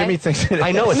But her. Jimmy thinks it is.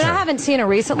 I know I it's mean, I her. haven't seen her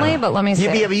recently, but let me see.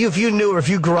 Yeah, but if you knew her, if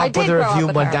you grew I up with did her, grow if you up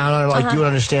with went her. down on her, like, you would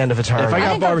understand if it's her. If I I got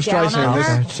didn't Barbra go down on Streisand, this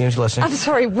her. Okay, seems listening. I'm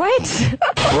sorry, what?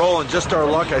 Roland, just our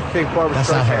luck. I think Barbra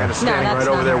That's not her. Streisand is standing No, that's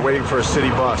right over not there her. waiting for a city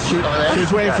bus. She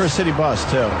was waiting for a city bus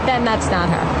too. Then that's not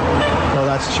her. No,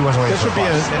 that's She wasn't waiting This for would be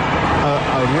a bus.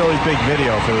 a really big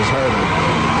video if it was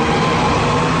her.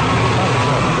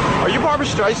 Are you Barbra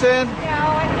Streisand?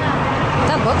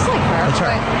 That looks like her. That's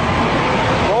her.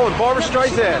 but- Roland, Barbra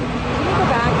Streisand. Can you go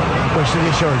back? Wait, should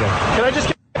we show her again? Can I just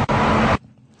get...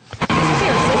 This is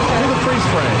your sister. Freeze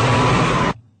frame.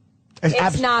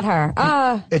 It's not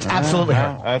her. It's absolutely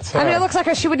her. That's her. I mean, it looks like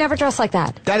her. She would never dress like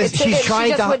that. That is, she's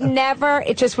trying to.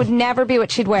 It just would never be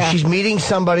what she'd wear. She's meeting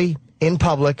somebody in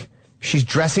public. She's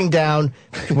dressing down,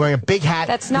 wearing a big hat.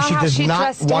 That's not she how does she not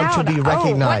dressed want down. to be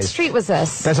recognized. Oh, what street was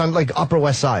this? That's on like Upper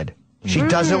West Side. She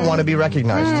doesn't want to be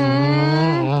recognized.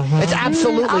 It's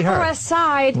absolutely her. Upper West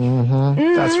Side.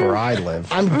 That's where I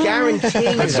live. I'm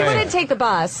guaranteeing But you. she wouldn't take the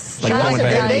bus. Like, That's no one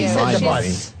what paid I they mean. said the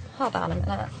She's- bus. Hold on a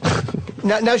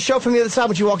minute. Now show from the other side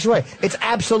when she walks away. It's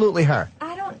absolutely her.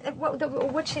 I don't.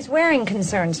 What she's wearing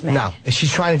concerns me. No,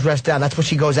 she's trying to dress down. That's what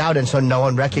she goes out in, so no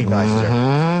one recognizes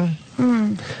her.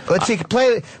 Let's see.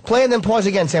 Play and then pause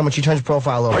again, Sam, when she turns her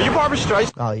profile over. Are you Barbara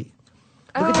Streisand?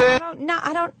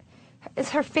 I don't. Is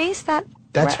her face that?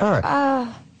 That's her.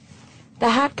 The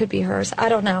hat could be hers. I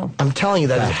don't know. I'm telling you,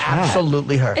 that is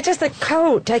absolutely her. It's just the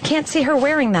coat. I can't see her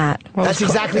wearing that. That's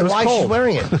exactly why she's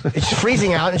wearing it. It's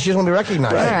freezing out, and she doesn't want to be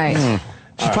recognized. All right.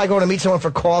 She's probably going to meet someone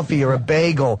for coffee or a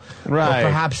bagel, Right. or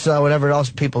perhaps whatever else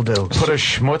people do. Put a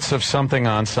schmutz of something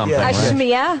on something. Yeah. A right?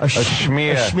 schmear? A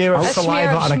schmear. A smear of A saliva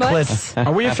smear on a of clit.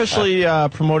 Are we officially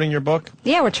promoting your book?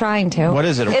 Yeah, we're trying to. What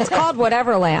is it? It's called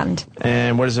Whateverland.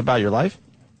 And what is it about, your life?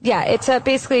 Yeah, it's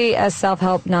basically a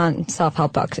self-help,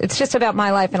 non-self-help book. It's just about my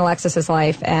life and Alexis's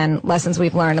life and lessons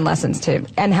we've learned and lessons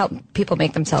and help people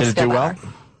make themselves Did it feel do well? better.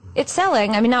 It's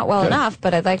selling. I mean, not well enough,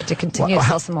 but I'd like to continue to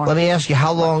sell some more. Let me ask you,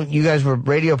 how long you guys were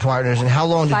radio partners, and how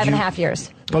long did 5.5 years.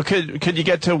 Well, could you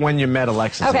get to when you met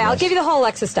Alexis? Okay, in I'll this? give you the whole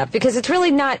Alexis stuff because it's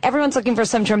really not. Everyone's looking for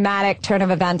some dramatic turn of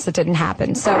events that didn't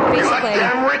happen. So basically,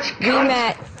 we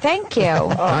met. Thank you.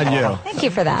 Not you. Thank you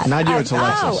for that. Not you, it's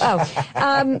Alexis.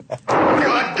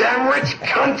 Goddamn rich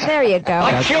cunt! There you go.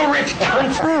 I kill rich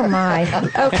cunts! Oh my.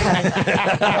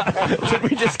 Okay. Did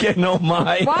we just get no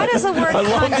my? Why does the word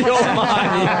cunt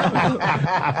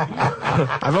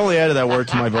have I've only added that word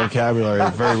to my vocabulary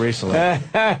very recently.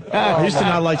 I used to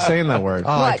not like saying that word.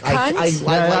 What, cunt? I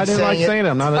didn't like saying it.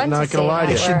 I'm not fun going to to say lie to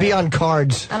that you. It should be on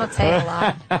cards. I don't say it a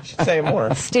lot. Say it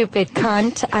more. Stupid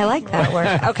cunt. I like that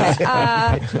word. Okay.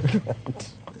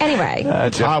 Anyway,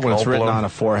 It's hot when it's written on a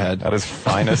forehead. That is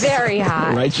finest. very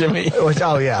hot. Right, Jimmy?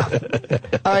 Oh, yeah.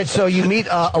 All right, so you meet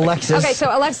Alexis. Okay, so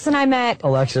Alexis and I met.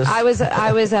 Alexis. I was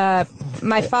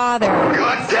my father.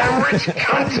 Goddamn rich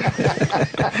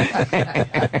cunt!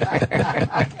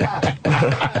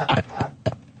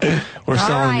 We're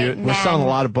selling right, you. We're man. selling a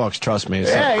lot of books. Trust me. This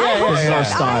is our I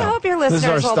style. hope your This is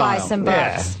our listeners will buy style. some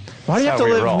books. Why do you have how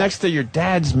to we live roll. next to your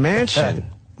dad's mansion?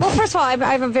 Well, first of all, I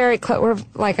have a very we're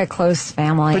like a close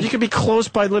family. But you could be close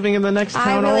by living in the next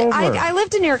town over. I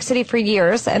lived in New York City for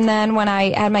years, and then when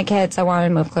I had my kids, I wanted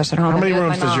to move closer to home. How and many be with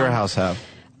rooms my does your mom. house have?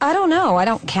 I don't know. I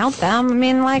don't count them. I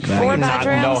mean, like 4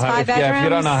 bedrooms, 5 bedrooms. Yeah, if you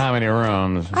don't know how many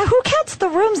rooms. Who counts the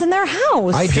rooms in their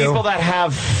house? I do. People that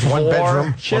have One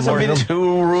bedroom. She has a One bedroom.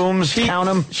 2 rooms. Count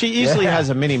them. She easily has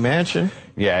a mini mansion.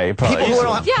 Yeah, you probably. People who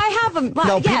don't have, Yeah, I have them.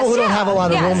 no, people who don't have a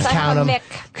lot of rooms count them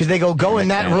because they go in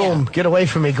that room, get away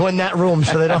from me, go in that room,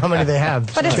 so they know how many they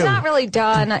have. But it's Two. not really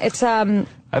done. It's I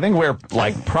think we're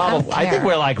like probably. I think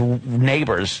we're like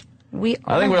neighbors.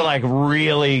 I think we're like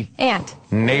really Aunt.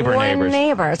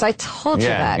 neighbors. I told you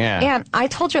Yeah, that. yeah. Aunt, I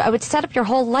told you I would set up your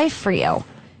whole life for you.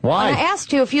 Why? When I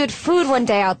asked you if you had food one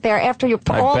day out there after your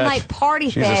I all-night bet. party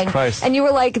Jesus thing, Christ. and you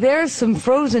were like, "There's some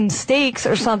frozen steaks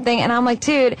or something," and I'm like,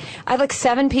 "Dude, I have like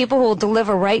 7 people who will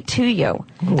deliver right to you,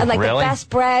 and like really? the best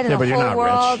bread in Yeah, but the you're whole not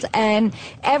world, rich. and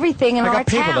everything in I our got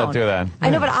people town." that do that. I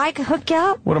know, but I could hook you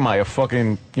up. What am I, a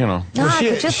fucking, No, I she-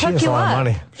 could just she hook has you a lot of up.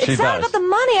 money. It's She not does. about the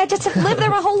money. I just have lived there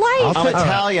my whole life. I'm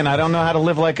Italian. I don't know how to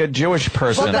live like a Jewish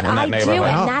person Well, but in that I do, neighborhood.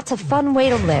 and that's a fun way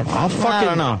to live. I'll fucking,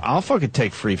 don't know. I'll fucking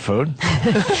take free food.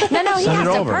 No, he Send has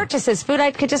it to over. purchase his food.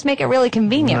 I could just make it really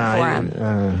convenient for him.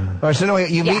 All right, so no,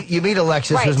 you meet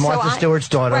Alexis, who's Martha Stewart's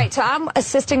daughter. Right, so I'm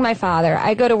assisting my father.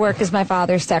 I go to work as my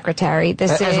father's secretary.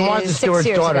 This As is Martha 6 Stewart's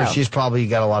years daughter, ago. she's probably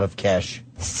got a lot of cash.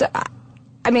 So,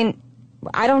 I mean,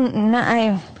 I don't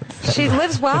know. She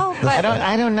lives well, but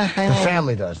I don't know how. The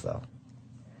family does, though.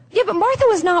 yeah, but Martha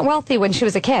was not wealthy when she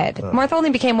was a kid. Martha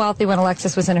only became wealthy when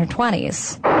Alexis was in her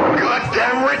 20s.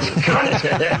 Goddamn rich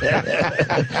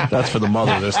cunt! That's for the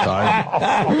mother this time.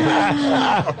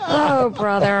 Oh,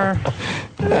 brother.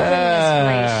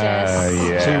 Goodness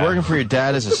gracious. So you're working for your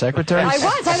dad as a secretary? I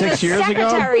was 6 a years ago?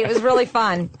 secretary. It was really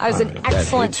fun. I was an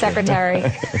excellent secretary.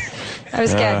 I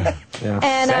was good. Yeah.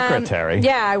 And, Secretary?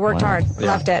 Yeah, I worked hard.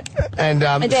 Loved it. And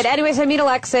I did. Anyways, I meet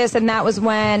Alexis, and that was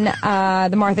when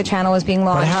the Martha Channel was being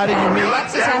launched. But how did you meet?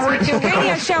 Alexis asked me to do a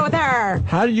radio show with her.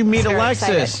 How did you meet Very Alexis?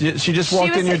 excited. She just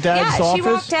walked in your dad's yeah, office? she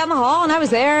walked down the hall, and I was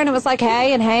there, and it was like,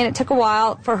 hey, and it took a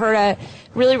while for her to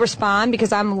really respond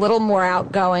because I'm a little more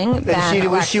outgoing than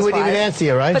Alexis she wouldn't even answer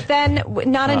you, right? But then,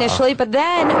 not initially, but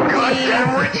then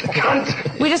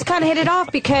we just kind of hit it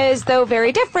off because, though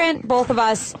very different, both of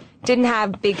us didn't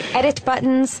have big edit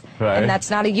buttons, and that's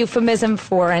not a euphemism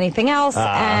for anything else,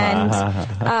 and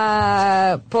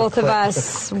both of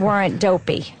us weren't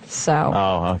dopey.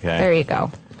 So, there you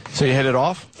go. So you hit it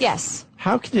off? Yes.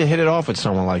 How can you hit it off with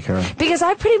someone like her? Because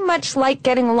I pretty much like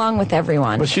getting along with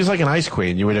everyone. But she's like an ice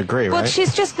queen. You would agree, right? Well,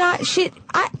 she's just not. Listen.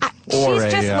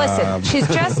 She's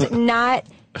just not.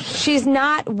 She's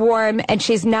not warm, and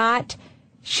she's not.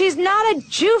 She's not a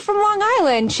Jew from Long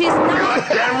Island. She's not.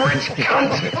 Goddamn rich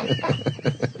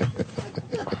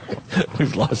cunt.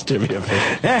 We've lost Jimmy a bit.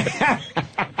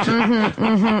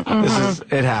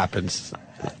 It happens.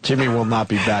 Jimmy will not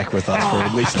be back with us for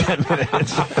at least 10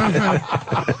 minutes.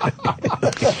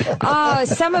 Oh,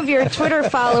 some of your Twitter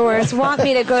followers want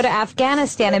me to go to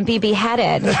Afghanistan and be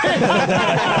beheaded. These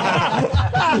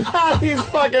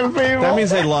fucking people. That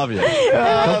means they love you.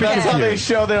 That's how they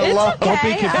show their love. Okay. Don't be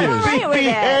confused. I'm all right with it.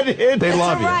 Beheaded. They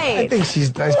love you. Right. I think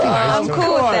she's nice. Be nice. I'm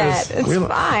cool with it. It's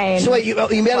fine. So wait, you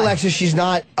met Alexis. She's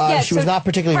not. She was not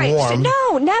particularly warm.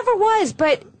 No, never was.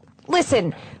 But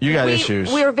listen, You got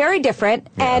issues. We were very different,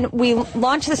 and we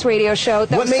launched this radio show.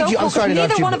 That What was made so you- cool I'm sorry to 'cause interrupt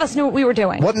neither you, one of but us knew what we were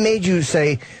doing. What made you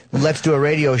say, let's do a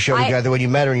radio show together when you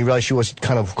met her and you realized she was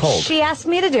kind of cold? She asked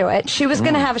me to do it. She was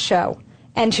going to have a show,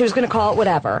 and she was going to call it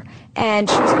whatever. And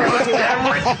she was going to do it.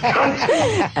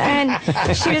 And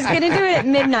she was going to do it at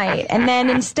midnight. And then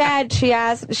instead, she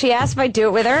asked if I'd do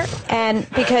it with her, and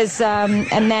because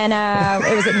and then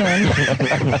it was at noon.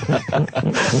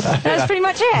 That was pretty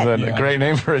much it. A great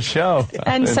name for a show.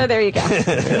 And so there you go.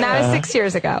 And that was 6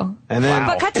 years ago. And then,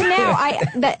 But cut to now,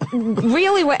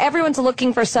 really what everyone's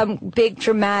looking for some big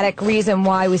dramatic reason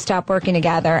why we stopped working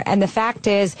together. And the fact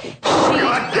is,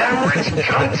 Goddamn rich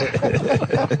cunt.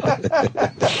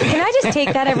 can I just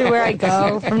take that everywhere I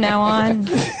go from now on?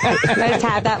 I just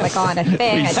have that like on a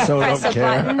thing. I just so press don't a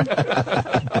button.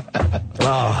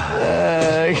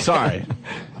 sorry.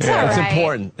 It's all It's right.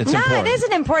 important. It's no, important. it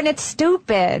isn't important. It's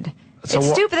stupid. So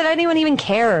it's stupid that anyone even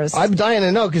cares. I'm dying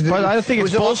to know because But I think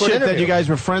it's bullshit that you guys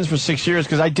were friends for 6 years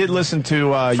because I did listen to you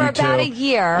two. For about a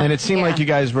year. And it seemed Yeah. like you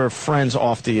guys were friends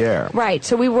off the air. Right,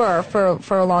 so we were for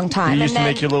a long time. You used and to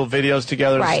then, make your little videos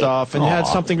together and Right. stuff, and you had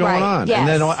something going Right, on. yes. And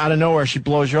then out of nowhere, she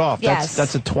blows you off. Yes.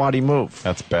 That's a twatty move.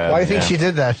 That's bad. Why do you think she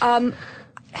did that?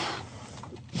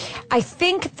 I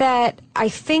think that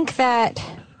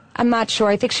I'm not sure.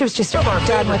 I think she was just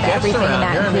done with everything, and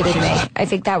that included me. I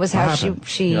think that was how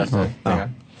she.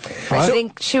 I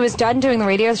think she was done doing the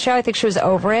radio show. I think she was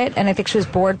over it, and I think she was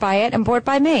bored by it and bored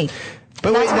by me.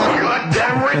 But wait, now,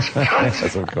 Goddamn rich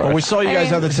cunt. Well, we saw you guys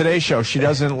mean- on the Today Show. She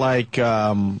doesn't like.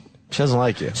 She doesn't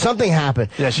like you. something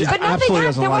happened. Yeah, she But nothing absolutely happened.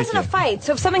 doesn't There like wasn't you. a fight.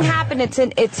 So if something happened, it's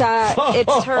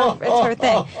her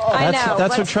thing. I know.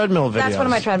 That's her treadmill That's one of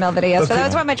my videos. treadmill videos. So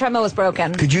that's why my treadmill was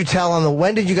broken. Could you tell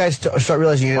when did you guys start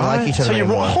realizing you didn't like each other So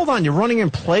anymore? Oh, hold on, you're running in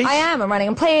place? I am. I'm running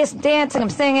in place, dancing, I'm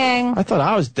singing. I thought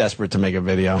I was desperate to make a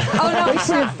video. Oh no, Wait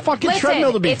for your fucking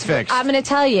treadmill to be fixed. I'm going to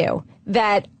tell you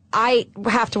that I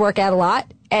have to work out a lot,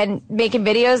 and making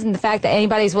videos and the fact that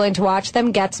anybody's willing to watch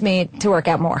them gets me to work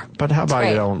out more. But how about great.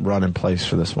 you don't run in place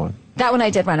for this one? That one I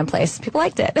did run in place. People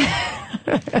liked it.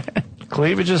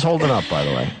 Cleavage is holding up, by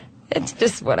the way. It's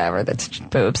just whatever. That's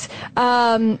boobs.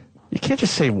 You can't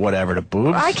just say whatever to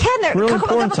boobs. I can. They're really I'm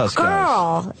important to a us guys.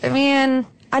 girl. I mean,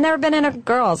 I've never been into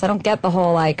girls. I don't get the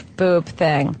whole like boob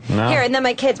thing. No. Here, and then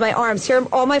my kids, my arms. Here,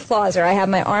 all my flaws are. I have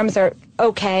my arms are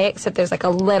okay, except there's like a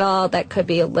little that could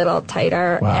be a little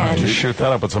tighter. Wow, and Just shoot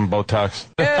that up with some Botox.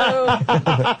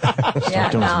 yeah,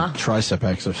 Doing no. some tricep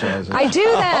exercises. I do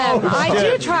them. I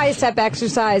do tricep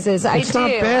exercises. It's I not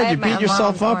do. I bad. have You my beat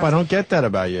yourself long up. I don't get that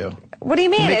about you. What do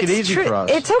you mean? You make it It's easy true. for us.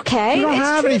 It's okay. You don't It's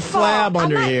have any truthful. flab I'm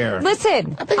under not- here.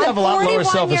 Listen, I think you have a lot lower 41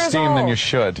 self-esteem years than you old.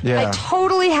 should. Yeah. I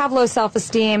totally have low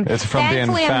self-esteem. It's from being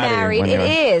Thankfully, I'm fatty married. when It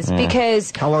you're- is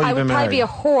because How long I you would been probably be a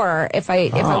married? whore if I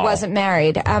Oh. wasn't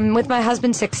married. I'm with my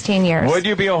husband 16 years. Would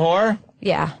you be a whore?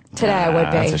 Yeah, today I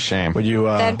would be. That's a shame. Would you?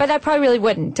 But I probably really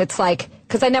wouldn't. It's like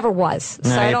because I never was. So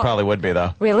No, I you don't, probably would be, though.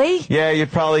 Really? Yeah,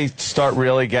 you'd probably start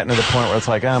really getting to the point where it's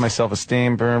like, my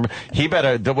self-esteem. He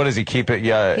better, what does he keep it?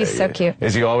 Yeah. He's so cute.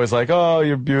 Is he always like, oh,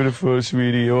 you're beautiful,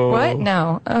 sweetie? Oh. What?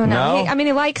 No. Oh no. No? I mean,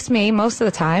 he likes me most of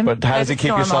the time. But how does he It's keep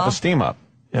your normal. self-esteem up?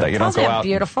 that you don't Calls go me out.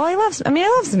 beautiful. He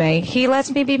loves me. He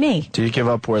lets me be me. Do you give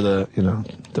up where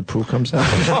the poo comes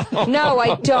out? No,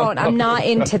 I don't. I'm not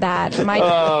into that. My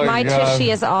God.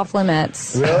 tushy is off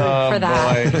limits for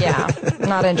that. boy. Yeah,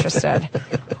 not interested.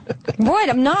 What?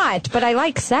 I'm not. But I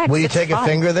like sex. Will you It's take a fun.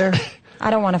 finger there? I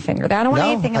don't want a finger there. I don't want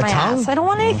No? anything in A my tongue? ass. I don't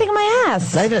want anything in my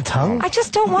ass. Not even a tongue? I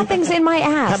just don't want things in my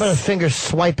ass. How about a finger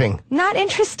swiping? Not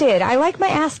interested. I like my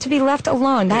ass to be left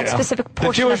alone. That specific The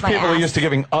portion Jewish of my people ass. are used to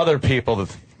giving other people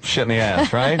the shit in the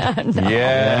ass, right?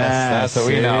 Yes, that's what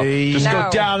we know. see? Just No. go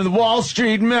down to the Wall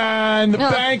Street, man, the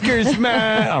bankers,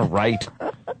 man. All right.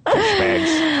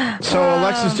 Bags. So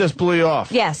Alexis just blew you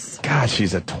off. Yes. God,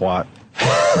 she's a twat.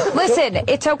 Listen,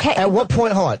 it's okay. At what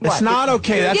point? Hold on. It's not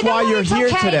okay. That's You know why what? you're It's here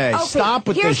okay. today. Okay. Stop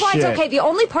with Here's this why shit. it's okay. The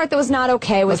only part that was not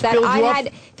okay was Let's that build I you up.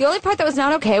 had. The only part that was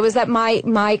not okay was that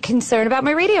my concern about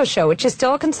my radio show, which is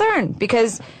still a concern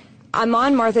because I'm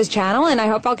on Martha's channel and I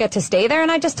hope I'll get to stay there,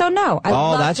 and I just don't know. I Oh,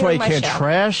 love that's why doing you my can't show.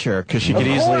 trash her, because she could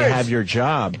easily course. have your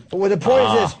job. Well, the point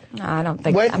is this. No, I don't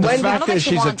think. When- I'm The when- just- I fact don't think is she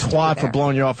she's a wants to be twat for there.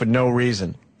 blowing you off for no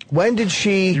reason. When did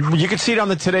she... You can see it on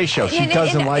the Today Show. She And-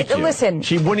 doesn't and- like you. listen.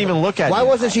 She wouldn't even look at Why you.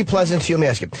 wasn't she pleasant to you? Let me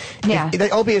ask you. Yeah.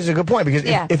 Opie is a good point because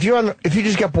Yeah. if you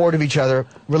just get bored of each other,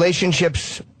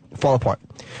 relationships fall apart.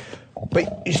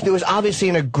 But there was obviously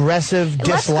an aggressive Let's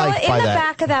go dislike in by the that.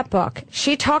 back of that book.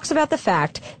 She talks about the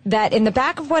fact that in the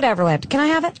back of Whateverland. Can I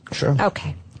have it? Sure.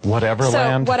 Okay. Whatever So,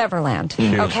 land. Whateverland.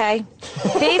 Okay.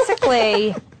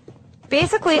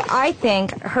 Basically, I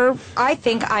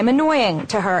think I'm annoying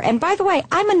to her. And by the way,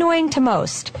 I'm annoying to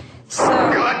most. So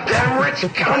Goddamn rich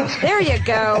cunt. there you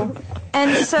go.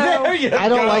 And so I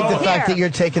don't like the fact Here. that you're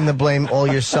taking the blame all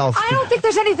yourself. I don't think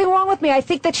there's anything wrong with me. I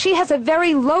think that she has a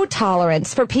very low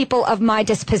tolerance for people of my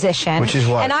disposition. Which is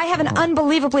what? And I have an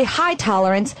unbelievably high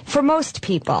tolerance for most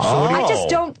people. I just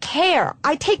don't care.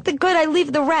 I take the good, I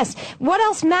leave the rest. What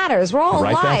else matters? We're all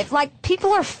Right, alive. Beth? Like,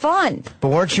 people are fun. But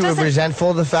weren't you Doesn't-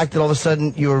 resentful of the fact that all of a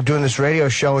sudden you were doing this radio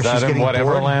show and Is she's that in getting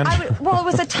whatever bored? land? Well, it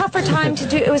was a tougher time to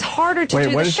do. It was harder to Wait,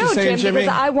 do what the did she show, say, Jim, Jimmy?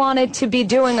 because I wanted to be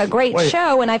doing a great Wait.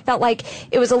 show, and I felt like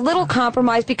it was a little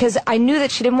compromised because I knew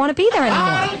that she didn't want to be there anymore.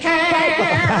 I don't care.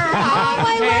 Oh,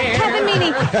 I love Kevin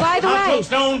Meaney. By the way,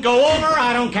 Don't go over,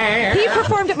 I don't care. he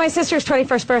performed at my sister's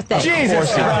 21st birthday.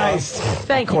 Jesus Christ.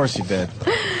 Thank Of course you did.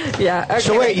 you. Yeah. Okay.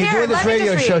 So wait, you're Here, doing this let me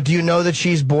radio just show. read. Do you know that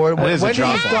she's bored? That is a When do you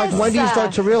job. start? When do you Yes.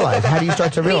 start to realize? How do you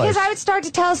start to realize? Because I would start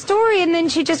to tell a story and then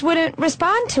she just wouldn't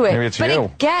respond to it. Maybe it's but you.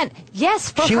 again,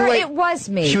 yes, for She her would- it was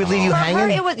me. she would leave you for hanging? Her,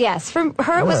 it was, yes, for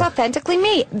her it was Ugh. authentically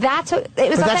me. That's what, it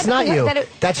was. But that's not authentically you. her- that it-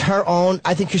 That's her own.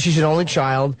 I think because she's an only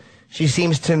child, she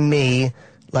seems to me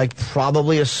like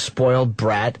probably a spoiled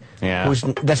brat. Yeah.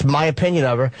 That's my opinion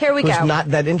of her. Here we who's go. not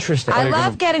that interesting. I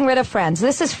love getting rid of friends.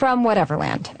 This is from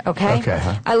Whateverland, okay?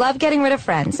 Okay. I love getting rid of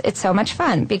friends. It's so much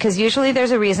fun because usually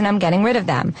there's a reason I'm getting rid of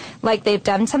them. Like they've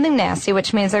done something nasty,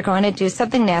 which means they're going to do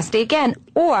something nasty again,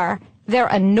 or they're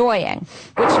annoying,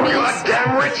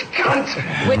 Goddamn rich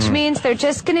cunt. which means they're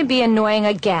just going to be annoying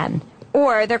again.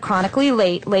 Or they're chronically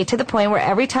late to the point where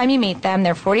every time you meet them,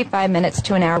 they're 45 minutes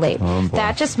to an hour late.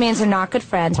 That just means they're not good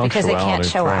friends because they can't Punctuality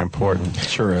is show very up. important.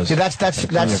 Sure is. See, that's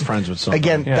when you're friends with someone.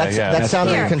 again. Yeah, that that's sounds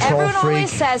like Here, a control everyone freak. always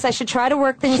says I should try to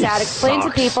work things out, explain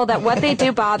to people that what they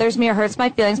do bothers me or hurts my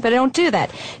feelings, but I don't do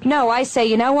that. No, I say,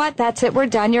 you know what? That's it. We're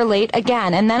done. You're late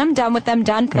again, and then I'm done with them.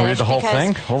 Done. we read Finished. the whole because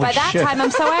thing? Holy by that shit. time,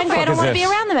 I'm so angry I Fuck don't is want to be this?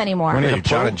 around them anymore. We need Hey,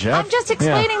 John and Jeff. I'm just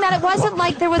explaining that it wasn't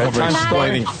like there was a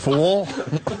Explaining dramatic. fool.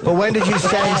 But when did you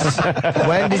sense?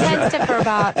 When I did you? sensed it for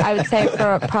about, I would say,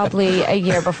 for probably a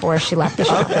year before she left the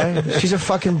show. Okay. She's a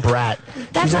fucking brat.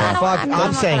 That's She's a not- fuck. I'm I'm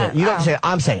not saying gonna- it. You don't oh. say it.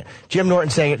 I'm saying it. Jim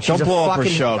Norton saying it. She's Don't a blow up her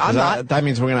fucking, show, I'm because not. that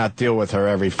means we're going to have to deal with her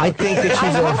every I fucking think that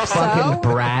she's I a hope fucking so.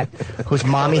 brat whose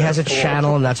mommy has a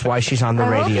channel and that's why she's on the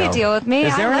I hope radio. you deal with me.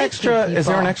 Is there I an like extra? you Is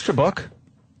there an people. extra book?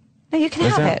 No, you can Is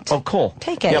have there? it. Oh, cool.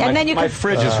 Take it, Yeah, and my, then you my can.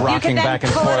 fridge is You rocking can then back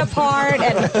and pull it forth. apart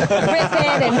and rip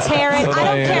it and tear it. I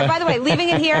don't care. By the way, leaving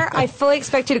it here, I fully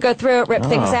expect you to go through it, rip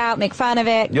things out, make fun of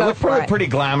it. You go look for it. pretty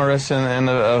glamorous and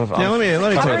Yeah, let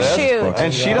me Cover tell you this. shoot.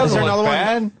 And she Is doesn't there look another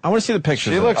bad. one? I want to see the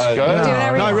pictures. She of it. looks good. Do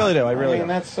whatever No, I you really do. I I really mean, do.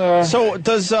 that's So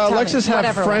does Alexis have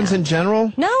Whatever friends land. in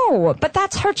general? No, but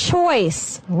that's her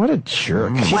choice. What a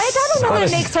jerk. Well, I don't know what what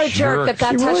a makes her a jerk that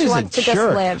that's She how really she is a wants to just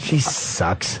jerk. live. She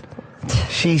sucks.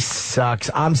 She sucks.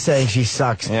 I'm saying she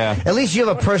sucks. Yeah. At least you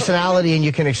have a personality and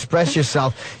you can express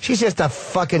yourself. She's just a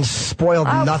fucking spoiled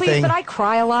Oh, nothing. please, but I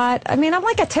cry a lot. I mean, I'm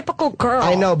like a typical girl.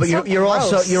 I know, but So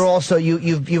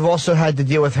you've also had to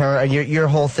deal with her, and your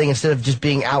whole thing, instead of just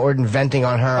being outward and venting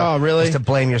on her, Oh, really? is to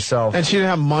blame yourself. And she didn't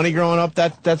have money growing up.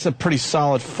 That's a pretty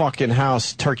solid fucking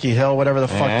house, Turkey Hill, whatever the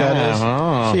fuck that is.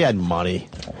 Yeah. She had money.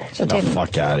 She Get the didn't.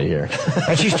 fuck out of here.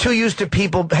 And she's too used to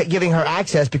people giving her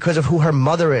access because of who her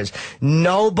mother is.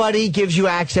 Nobody gives you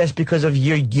access because of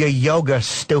your yoga,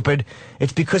 stupid.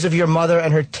 It's because of your mother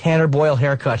and her Tanner Boyle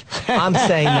haircut. I'm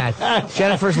saying that.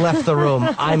 Jennifer's left the room.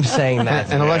 I'm saying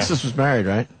that. And Alexis was married,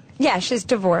 right? Yeah, she's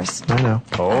divorced. I know.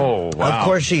 Oh, wow. Of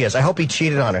course she is. I hope he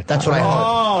cheated on her. That's what I hope.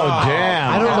 Oh,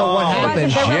 damn. I don't know what They're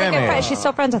happened. really good Jimmy. friends. She's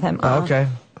still friends with him. Okay.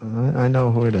 I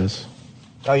know who it is.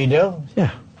 Oh, you do?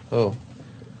 Yeah. Oh.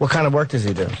 What kind of work does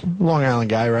he do? Long Island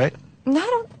guy, right?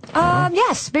 No, I don't.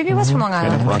 Yes, maybe it was from Long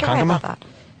Island. Ron You're right about that.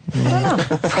 I don't know.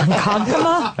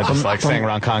 Ronkonkoma? I just like saying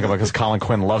Ronkonkoma because Colin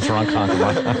Quinn loves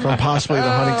Ronkonkoma. From possibly the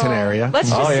Huntington area. Let's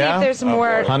just see if there's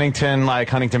more. Huntington, like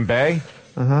Huntington Bay?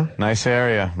 Nice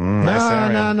area. Nice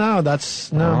area. No.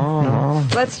 That's no.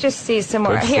 Let's just see some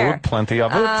more. Good Here. food, plenty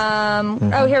of it.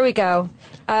 Oh, here we go.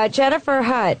 Jennifer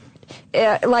Hutt.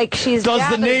 Like she's. Does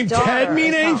the Jabba's name daughter Ted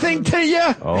mean or anything to you?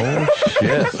 Oh,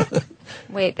 shit.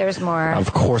 Wait, there's more.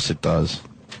 Of course it does.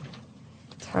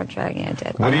 It's hard dragging a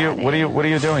dead What are body.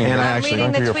 you doing? And I'm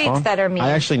reading the tweets that are mean.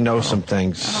 I actually know some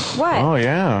things. What? Oh,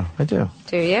 yeah. I do.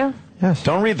 Do you? Yes.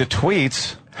 Don't read the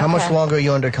tweets. How much Okay. longer are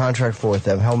you under contract for with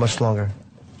them? How much longer?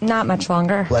 Not much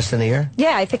longer. Less than a year?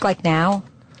 Yeah, I think like now.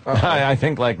 I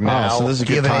think like now. Oh, so this is a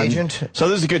Do you good have an time. agent? So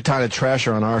this is a good time to trash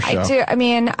her on our show. I do. I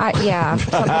mean, yeah.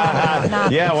 something like that.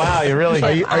 Not- Yeah, wow, you really.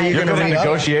 Are you You're gonna good at ring up?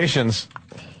 negotiations.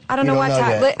 I don't You know don't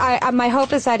what know time. My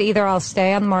hope is that either I'll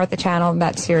stay on more at the channel,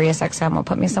 that Sirius XM will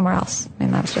put me somewhere else. I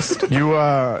mean, that's just. You,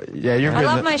 yeah, you're good.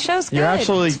 I love my show's You're good.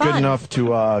 absolutely It's good fun. enough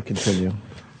to continue.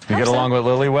 You get along with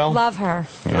Lily well? Love her.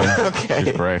 Yeah.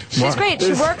 She's great. She's great.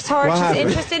 She works hard. what She's happened?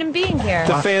 interested in being here.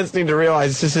 The fans need to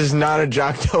realize this is not a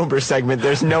Jocktober segment.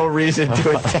 There's no reason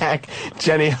to attack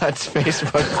Jenny Hutt's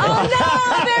Facebook. Oh no,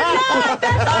 they're not.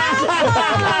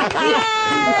 That's awesome.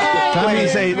 That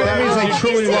means they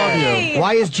truly love you.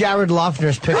 Why is Jared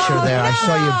Loeffner's picture there? I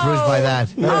saw you bruised by that.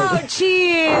 Oh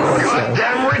jeez.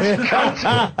 Goddamn rich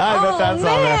cunt. Oh that's on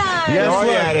there. man. Yes, Oh, look,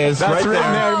 yeah, it is. That's Right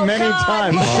written there. there many God,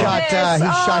 times. look at He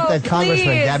this. shot that Congressman,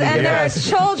 please. Gabby And Gabby. there's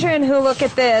children who look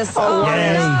at this. Oh,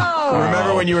 no.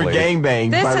 Remember when you were please.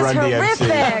 gangbanged This by is Run DMC?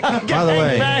 horrific. By the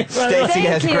way, Stacey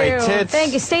has Thank great you. tits.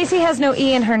 Thank you. Stacey has no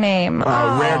E in her name.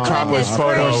 Rare topless goodness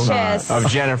photos gracious. of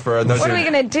Jennifer. Those What are we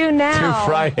going to do now? Two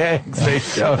fried eggs. They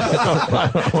show.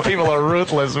 People are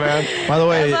ruthless, man. by the As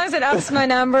way, long as it ups my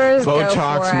numbers, go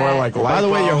Botox, for more it. like lipo. by the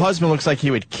way, your husband looks like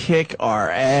he would kick our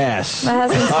ass. My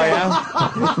husband's Oh,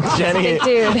 yeah? Jenny Good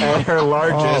dude. and her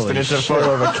largest, Holy and it's a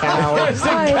photo of a cow.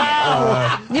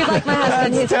 You'd like my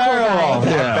husband. He's a cool Terrible.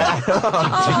 guy. Yeah.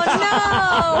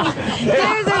 Oh no!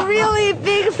 There's a really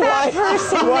big fat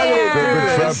person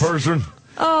there. Fat person.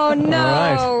 Oh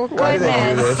no! Why do they do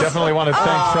Goodness. this? Definitely want to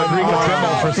thank Frederica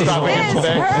Kimmel for stopping in This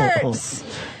today. hurts.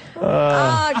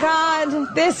 Oh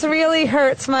God, this really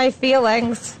hurts my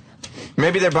feelings.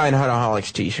 Maybe they're buying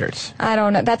Huttaholics t-shirts. I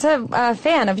don't know. That's a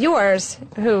fan of yours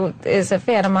who is a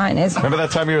fan of mine. Is Remember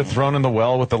that time you were thrown in the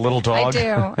well with the little dog?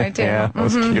 I do. Yeah, that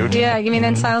was cute. Yeah, you mean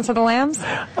in Silence of the Lambs?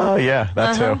 Oh, yeah,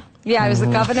 that too. Yeah, I was the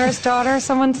governor's daughter.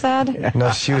 Someone said. No,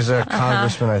 she was a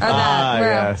congressman, I Oh, think. Ah, well,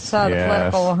 yes, so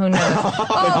yes. political. Who knows?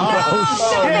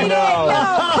 Oh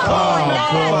no!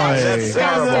 boy. That's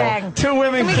disgusting. Two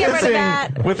women Can we get rid of kissing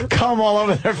that? with cum all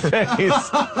over their face.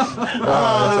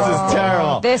 Oh, this is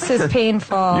terrible. This is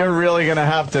painful. You're really going to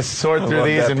have to sort through love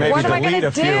these that and maybe What am I delete gonna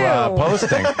a few do?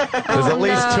 postings. There's at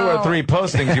least 2 or 3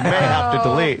 postings you may have to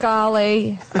delete.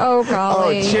 Golly. Oh, Oh,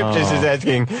 golly. Chip just is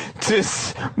asking,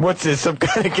 what's this, some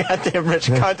kind of goddamn rich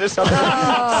cunt or something?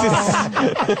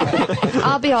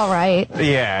 I'll be all right.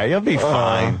 Yeah, you'll be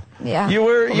fine. Yeah. You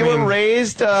were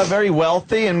raised very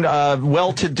wealthy and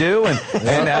well-to-do,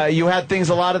 and you had things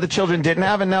a lot of the children didn't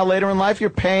have, and now later in life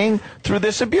you're paying through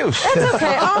this abuse. That's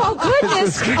okay. Oh,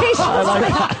 goodness gracious.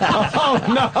 Oh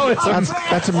no,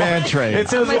 That's a man trait.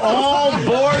 it's all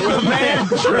board the man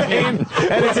train,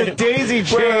 and it's a daisy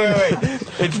chain. Wait.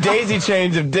 It's daisy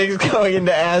chains of dicks going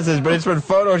into asses, but it's been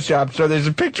photoshopped, so there's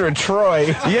a picture of Troy.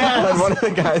 Yes. And one of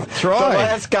the guys, Troy. the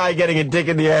last guy getting a dick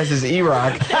in the ass is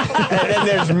E-Rock. And then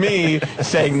there's me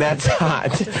saying, that's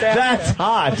hot. That's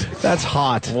hot. That's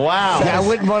hot. Wow. Yeah, I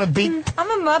wouldn't want to be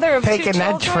I'm a mother of taking two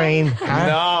that children. train. Huh?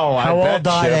 No, I How bet old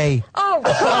are you. they? Oh,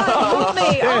 God, help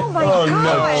me. Oh, my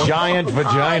God. Giant Oh, I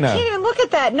vagina. can't even look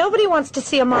at that. Nobody wants to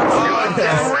see a monster like this.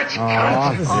 Goddamn rich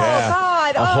cunt. Oh,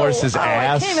 God. A horse's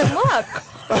ass. I can't even look.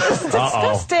 It's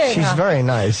disgusting. She's very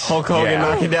nice. Hulk Hogan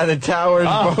knocking down the towers.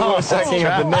 Bobo sucking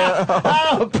up the nail.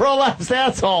 Oh, prolapsed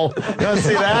asshole. You want to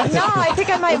see that? No, I think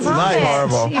I might vomit.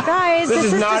 horrible. You guys, This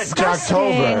is not disgusting.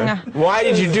 Jocktober. Why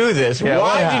did you do this? Yeah,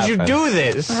 Why what did you do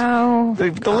this? Oh,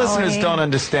 The listeners don't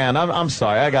understand. I'm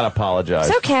sorry. I got to apologize.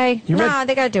 it's okay. No,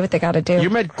 they got to do what they got to do. You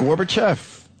met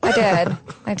Gorbachev. I did.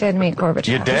 I did meet Gorbachev.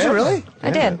 You did? Really?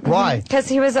 I did. Why? Because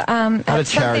he was at a charity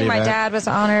something my event. dad was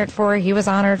honored for. He was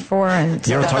honored for, and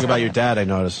You don't talk about your dad, I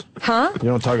notice. huh? You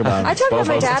don't talk about him. I talk about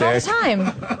my Bobo's dad all the dick. time.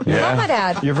 Yeah. I love my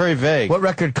dad. You're very vague. What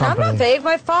record I'm company? not vague.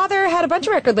 My father had a bunch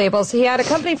of record labels. He had a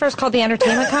company first called the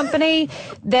Entertainment Company.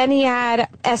 Then he had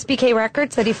SBK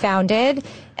Records that he founded.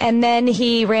 And then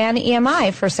he ran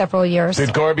EMI for several years.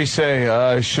 Did Gorby say,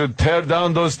 I should tear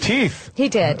down those teeth? He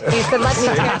did. He said, let me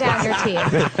tear down your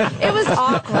teeth. It was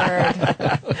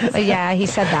awkward. But yeah, he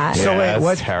said that. Yeah, So wait, that's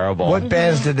what? terrible. What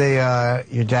bands did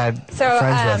your dad So,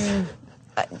 friends with?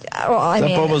 well, I that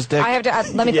mean, Bobo's dick? I have to I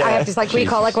have to like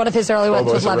recall like one of his early ones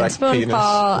Bobo's was Love and erect penis.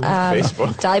 Spoonful,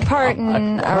 Facebook. Dolly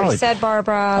Parton, I already said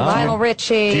Barbara, Lionel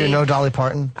Richie. Do you know Dolly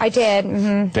Parton? I did.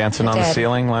 Mm-hmm. Dancing on the did.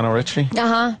 Ceiling, Lionel Richie?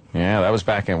 Uh-huh. Yeah, that was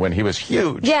back in when he was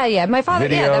huge. Yeah. My father,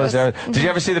 Videos. yeah, that was, Did you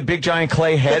ever see the big giant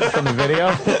clay head from the video?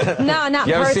 no, not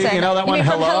You ever person. see, you know that one, mean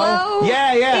from Hello?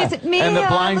 Yeah. Is it me? And the I'm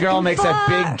blind girl looking makes that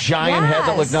for- big giant head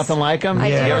that looked Yes. nothing like him. I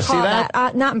You do ever see recall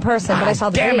that? Not in person, but I saw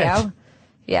the damn video. it.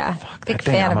 Yeah, big That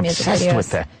thing, fan I'm of music obsessed videos.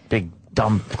 with that big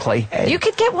dumb clay head. You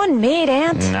could get one made,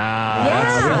 Aunt. Nah,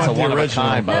 that's want a the one of a original.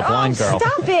 kind by a No, blind girl.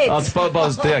 stop it. Oh, it's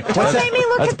Bobo's dick. Don't make me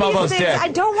look That's at Bobo's these things. dick. I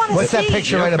don't want to see. What's that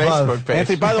picture Your right above? Facebook page.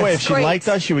 Anthony, by the way, if she Great. liked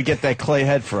us, she would get that clay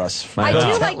head for us. I No.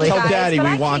 do like you Tell guys, Daddy but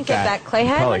we I want can't get that. that clay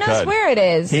head. Probably Who knows could. where it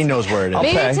is? He knows where it is.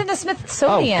 Maybe Okay. it's in the Oh,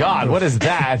 Smithsonian. God, what is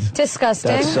that?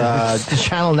 Disgusting. That's, The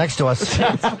channel next to us.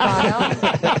 Vile.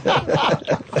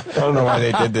 I don't know why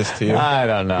they did this to you. I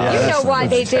don't know. You know why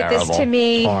they did this to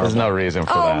me. There's no reason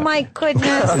for Oh that. my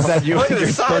goodness. is that you Look at at your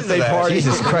the size of birthday that. party?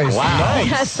 Jesus Christ.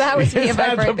 Yes, that was me Is at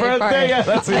my that the birthday party. birthday? Yeah,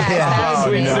 that's Yes, that was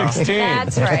Sweet me. 16.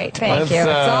 That's right. Thank Let's, you. It's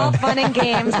all fun and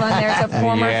games when there's a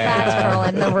former Yeah. fat girl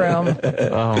in the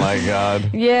room. Oh, my God.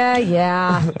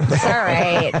 Yeah. It's all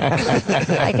right.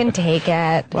 I can take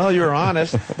it. Well, you're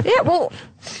honest. Yeah, well,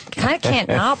 kind of can't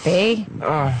not be.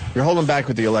 You're holding back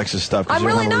with the Alexis stuff. 'cause I'm you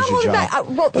don't really wanna not lose your holding job.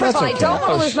 back. Well, first of all, I okay. don't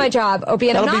want to lose my job, Opie,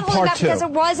 and I'm That'll not be holding part back because two.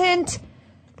 it wasn't.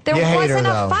 There You hate her, wasn't a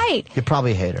though. fight. You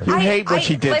probably hate her. You hate what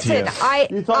she did to listen,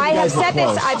 you. You thought I you have guys were said this.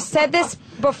 close. I've said this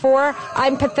before.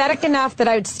 I'm pathetic enough that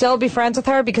I would still be friends with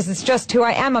her because it's just who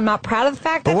I am. I'm not proud of the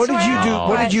fact But that's what did who you I do? am,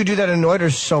 What but did you do that annoyed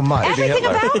her so much? Everything Hitler.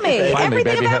 about me. Finally, Everything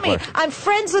baby about me. Hitler. I'm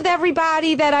friends with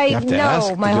everybody that I have to know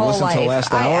ask. my Did you whole listen life. till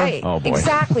last hour? Oh, boy.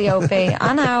 Exactly, Opie.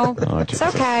 I know. It's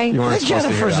Jesus. okay. You weren't supposed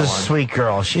to hear Jennifer's that a one. sweet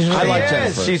girl. She's really I like She is.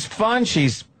 Jennifer. She's fun.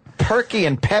 She's perky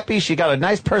and peppy. She got a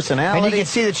nice personality. And you can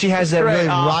see that she has that Great. really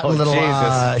Oh, rotten little.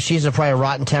 Jesus. She's a probably a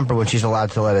rotten temper when she's allowed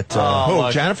to let it. Who,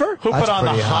 look. Jennifer? Who That's put on the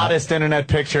pretty hot. hottest internet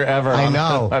picture ever? I on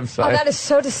know. the website? Oh, that is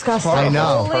so disgusting. I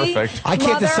know. Holy Perfect. I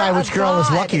can't mother decide which of girl is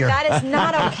God. luckier. That is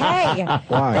not okay.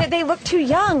 Why? They look too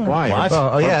young. Why? What?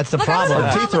 Oh, yeah, that's the Look, I don't problem.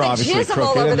 have a Teeth are problem with obviously the jism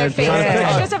all crooked over and their they're faces. trying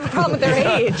to- I just have a problem with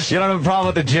their age. You don't have a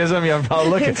problem with the jism. You have a problem.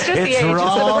 Look, It's just the age. It's the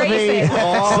Robbie. racing.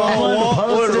 Someone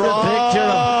posted a picture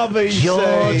of Robbie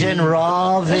George say? and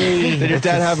Robbie. Did your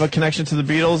dad have a connection to the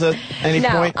Beatles at any No,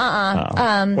 point?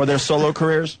 Oh. Or their solo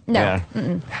careers? No,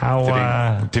 Yeah.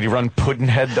 How? Did he run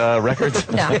Puddinhead Records?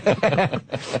 no,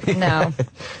 no.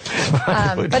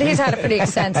 But he's had a pretty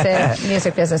extensive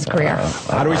music business career.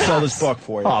 How do we sell this book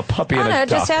for you? Oh, puppy I and don't know. a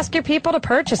duck. Just ask your people to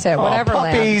purchase it. Whatever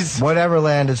land. puppies. Whatever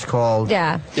land it's called.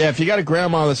 Yeah. Yeah, if you got a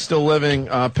grandma that's still living,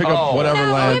 pick up whatever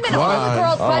No, land. women, all the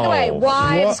girls, by the way,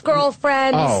 wives, What?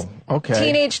 girlfriends, Oh, okay.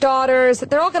 teenage daughters,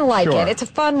 they're all going to like Sure. it. It's a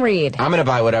fun read. I'm going to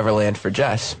buy whatever land for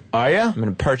Jess. Are you? I'm going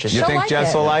to purchase You She'll it. think like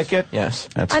Jess it. will like it? Yes.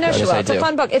 That's I know good. she Yes, will. I It's a do.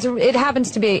 fun book. It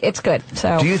happens to be. It's good.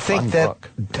 So. Do you think that,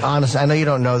 honestly, I know you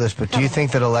don't know this, but do you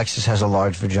think that Alexis has a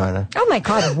large vagina? Oh my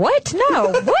God! What? No.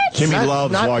 What? Jimmy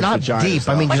loves large not vaginas. deep.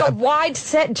 I mean, Like just, a wide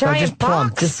set no, giant just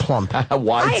plump. box. Just plump. A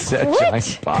wide set what?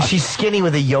 giant box. She's skinny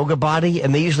with a yoga body,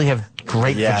 and they usually have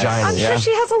great Yes. vaginas. I'm sure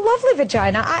she has a lovely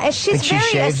vagina. She's Think she very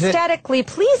shaves it? aesthetically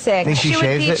pleasing. Think she would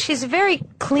shaves be. it? She's very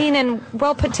clean and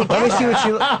well put together. Let me see what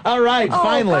she. All right, Oh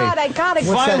finally. God! I gotta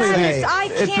What's that get say? this. I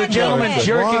can't It's the do gentleman it.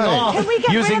 jerking Why? off Can we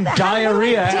get using rid of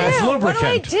diarrhea What do I as do? lubricant. What do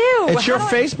I do? It's your How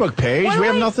do I- Facebook page. What We do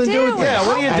have I nothing to do with do? it. Yeah,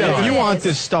 what are you And doing? if you Yes. want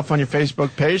this stuff on your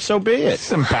Facebook page, so be it.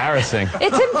 It's embarrassing.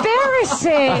 It's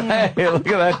embarrassing. Hey, look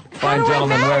at that fine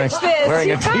gentleman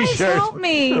wearing a T-shirt. Help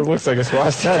me. It looks like a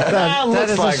swastika. That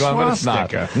looks is a like one, but it's not.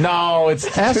 swastika. No,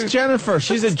 it's Ask Jennifer.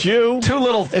 She's a Jew.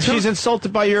 If she's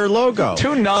insulted by your logo.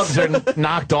 two nubs are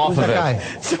knocked off of That it. guy.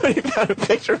 Somebody found a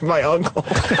picture of my uncle.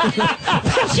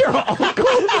 That's your uncle.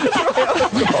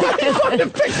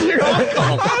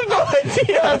 I have no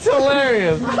idea. That's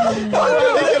hilarious.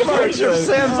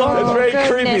 Sam's uncle. It's very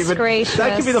creepy, Goodness but gracious.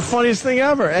 That could be the funniest thing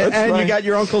ever. And you right. got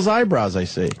your uncle's eyebrows, I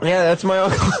see. yeah, that's my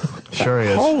uncle. Sure he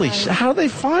is. Holy how do they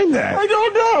find that? I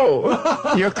don't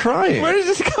know. You're crying. Where does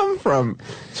this come from?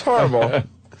 It's horrible.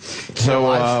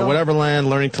 So, whatever land,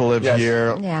 learning to live Yes.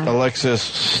 here, Yeah. Alexis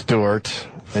Stewart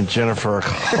and Jennifer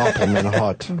Koppelman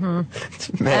Hutt.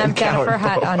 I'm Jennifer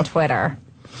Hutt on Twitter.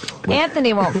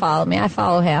 Anthony won't follow me. I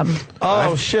follow him.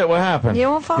 Oh shit! What happened? You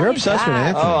won't follow You're me obsessed with back.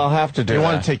 Anthony. Oh, I'll have to do. You that.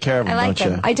 want to take care of him, I like don't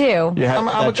him. you? I do. You have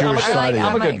that Jewish side of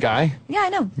I'm a you. good guy. Yeah, I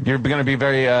know. You're going to be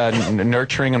very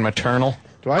nurturing and maternal.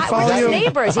 Do I follow We're you? just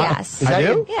neighbors, yes. I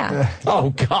do? Yeah. Oh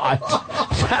God,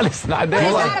 that is not. Is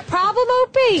that a problem,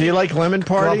 Opie? Do you like lemon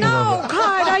party? No,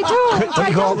 God, I don't. I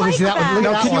don't like that. Look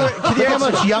at that one. Look how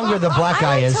much younger the black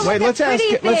guy is. I Wait, like let's the ask.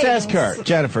 pretty Let's ask things. her,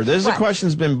 Jennifer. This is a What? question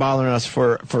that's been bothering us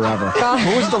for forever.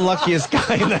 Who was the luckiest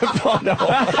guy in that photo?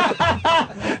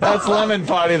 That's lemon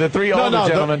party. The three older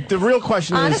gentlemen. The real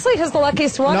question is Honestly, who's the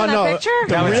luckiest one in that picture?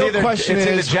 The Now, real question it's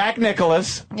either is Jack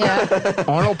Nicklaus, Yeah.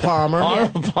 Arnold Palmer.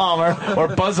 Arnold Palmer, or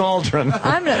Buzz Aldrin.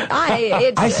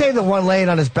 I say the one laying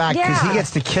on his back because Yeah. he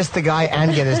gets to kiss the guy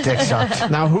and get his dick sucked.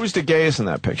 Now, who's the gayest in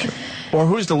that picture? Or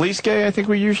who's the least gay, I think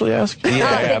we usually ask? the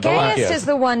gayest is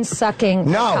the one sucking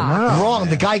No, cock. wrong.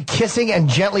 The guy kissing and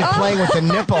gently playing with the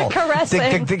nipple.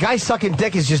 Caressing. The guy sucking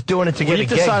dick is just doing it to get We a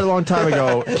gig. decided a long time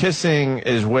ago, kissing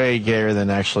is way gayer than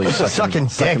actually Sucking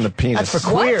dick. the penis. That's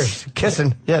for queers.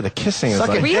 Kissing. Yeah, the kissing is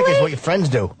Sucking like... dick is Really? what your friends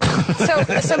do.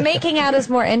 So making out is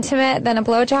more intimate than a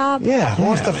blowjob? Yeah. Who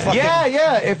wants to fucking...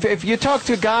 Yeah. If you talk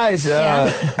to guys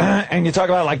and you talk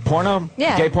about like porno,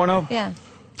 Yeah. gay porno, Yeah.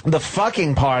 the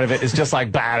fucking part of it is just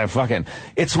like bad and fucking.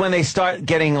 It's when they start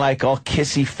getting like all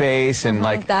kissy face and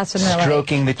like That's when they're like-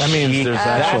 stroking the That cheek. means there's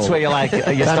That's actual- where you like. You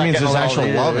That start means getting there's a actual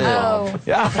little- love involved.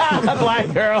 Yeah,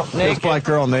 black girl This naked. black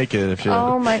girl naked. If you...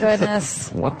 Oh my goodness.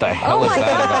 What the hell Oh is my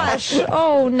that gosh.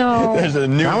 Oh no. There's a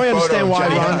new Now we understand why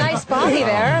You have a Ron... nice body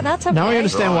there. That's okay. Now we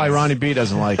understand why Ronnie B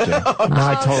doesn't like you. Now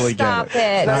I totally Stop get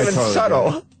it. it. Now I Not even totally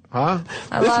subtle. get it. Huh?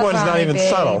 I This love one's not Ronnie even B.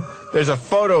 subtle. There's a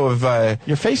photo of,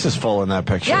 Your face is full in that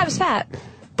picture. Yeah, I was fat.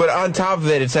 but on top of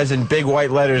it, it says in big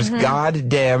white letters,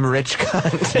 "Goddamn rich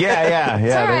cunt." Yeah.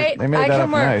 It's all right. They made I that can up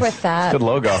work nice. with that. It's a good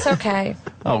logo. It's okay.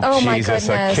 Oh, my Jesus,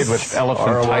 goodness. a kid with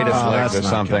elephantitis Oh, legs that's or not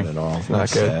something. good at all. Not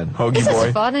That's good. sad. Hoagie This boy.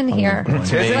 is fun in here.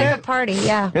 It's Isn't like it? a party,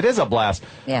 yeah. It is a blast.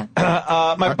 Yeah.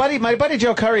 My buddy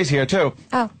Joe Curry's here too.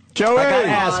 Oh. Joey! I gotta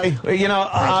ask, you know,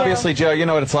 obviously, Joe, you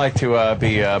know what it's like to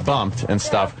be bumped and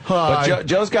stuff. But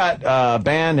Joe's got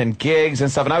band and gigs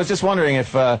and stuff, and I was just wondering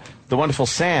if the wonderful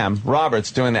Sam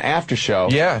Roberts doing the after show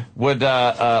would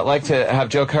like to have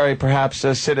Joe Curry perhaps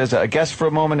sit as a guest for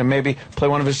a moment and maybe play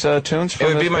one of his tunes. It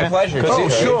would be my pleasure. Oh,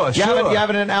 sure. You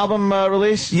having an album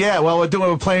release? Yeah, well,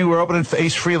 we're opening for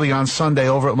Ace Frehley on Sunday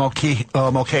over at Mulcahy's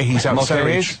out in Center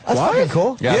Beach. That's fucking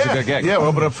cool. Yeah, it's a good gig. Yeah, we're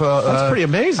opening up for... That's pretty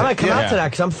amazing. I might come out to that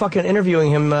because I'm fucking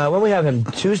interviewing him. When we have him?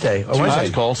 Tuesday or That's Wednesday?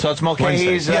 cool. So it's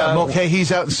Mulcahy's.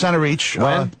 Mulcahy's out in Center Beach.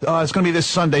 When? It's going to be this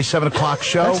Sunday, 7 o'clock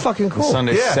show. That's fucking cool.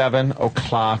 Sunday, Yeah. 7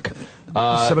 o'clock. 7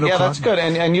 Yeah, o'clock. that's good.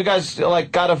 And you guys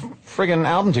like got a friggin'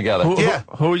 album together. Yeah.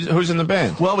 Who's in the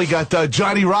band? Well, we got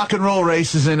Johnny Rock and Roll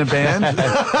Race is in a band.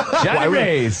 Johnny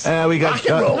Race. We got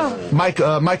Mike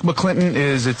McClinton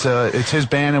it's his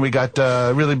band, and we got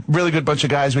really good bunch of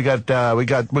guys. We're going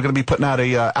to be putting out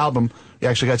a album. He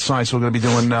actually got signed, so we're going to be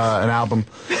doing an album.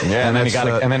 Yeah, and then he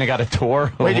that's, got a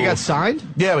tour. Wait, you got signed?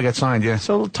 Yeah, we got signed. Yeah.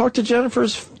 So talk to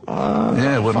Jennifer's.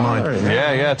 Yeah, wouldn't father. mind.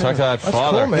 Yeah, talk to that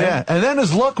father. cool, man. Yeah, and then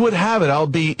as luck would have it, I'll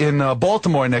be in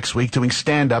Baltimore next week doing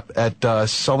stand-up at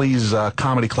Sully's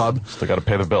Comedy Club. Still got to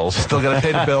pay the bills. Still got to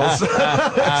pay the bills.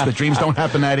 The dreams don't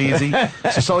happen that easy.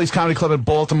 So Sully's Comedy Club in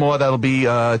Baltimore, that'll be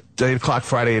 8 o'clock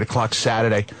Friday, 8 o'clock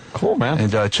Saturday. Cool, man.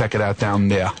 And check it out down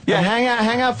there. Yeah,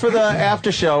 hang out for the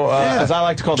after show, as I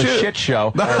like to call the shit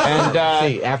show. And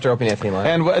After opening Anthony Live.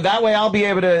 and that way I'll be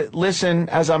able to listen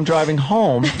as I'm driving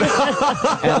home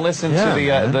and listen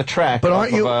to the track But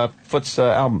aren't of Foot's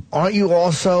album. Aren't you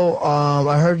also?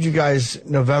 I heard you guys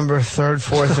November 3rd,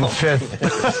 4th, and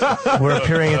 5th. We're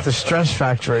appearing at the Stress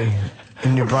Factory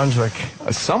in New Brunswick.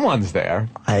 Someone's there.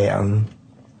 I am.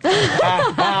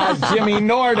 Jimmy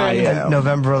Norton.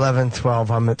 November 11th,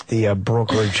 12, I'm at the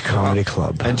Brokerage Comedy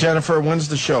Club. And Jennifer, when's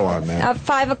the show on, man? At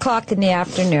 5 o'clock in the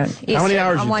afternoon. Eastern, How many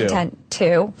hours on you do? 110.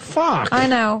 2. Fuck. I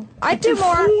know. I'd do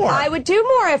more. 4. I would do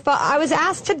more if I was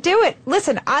asked to do it.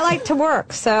 Listen, I like to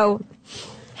work, so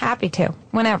happy to.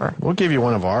 Whenever. We'll give you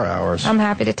one of our hours. I'm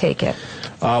happy to take it.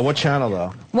 What channel,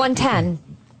 though? 110.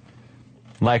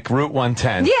 Like Route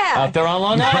 110. Yeah. Out there on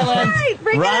Long Island. Right.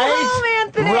 Bring it home,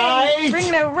 Anthony. Right. Bring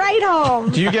it right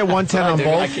home. Do you get 110 on Dude,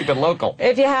 I both? keep it local.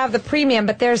 If you have the premium,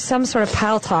 but there's some sort of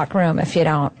pal talk room if you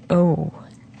don't. Ooh.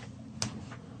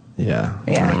 Yeah.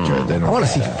 Yeah. Not good. They don't I want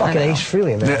to see that. fucking Ace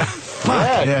Frehley in there.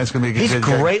 Yeah, it's gonna be a good. He's good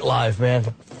great live, man.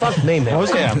 Fuck me, man.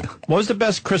 What was the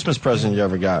best Christmas present you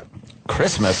ever got?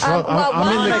 Christmas. Well,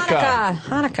 I'm in the-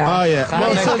 Hanukkah. Oh, yeah.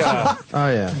 Hanukkah. Oh,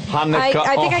 yeah. Hanukkah.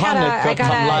 I think I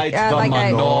got a light the like a-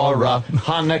 menorah.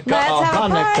 Hanukkah. Let's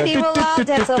have a party, we'll all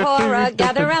dance a horror.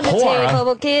 Gather around the Horror? table,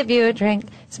 we'll give you a drink.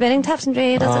 Spinning tops and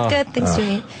dreidels of good things to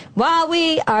eat. While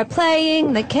we are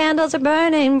playing, the candles are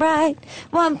burning bright.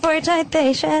 One for each night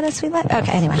they shed a sweet light.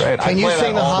 Okay, anyway. Great. I Can you play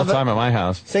sing that the all the Hobbit? time at my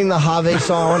house. Sing the Have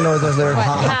song, or does there? What?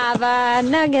 Hava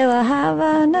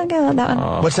Nagila, that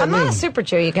one. What's that I'm mean? not a super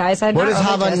Jew, you guys. I'm What not does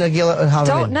Hava religious. Nagila Hava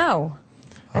Don't mean? know.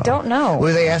 I don't know.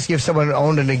 Will they ask you if someone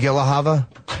owned a Nagila Hava?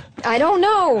 I don't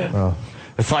know.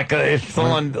 It's like if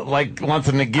someone like wants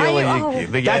a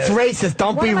Nagila. That's racist.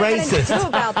 Don't What be am I gonna racist. do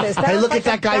about this? That Hey, was look like at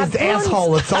that a guy's baboon's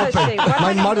asshole. It's open. pussy. What am My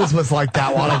I gonna- mother's was like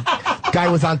that while a guy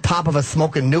was on top of us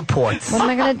smoking Newports. What am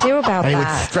I going to do about And he would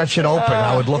that? stretch it open.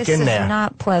 I would look This in is there.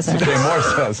 not pleasant. Jay Moore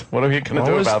says, "What are you going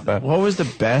to do about that?" What was the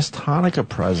best Hanukkah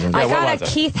present? I what got was a it?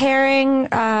 Keith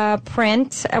Haring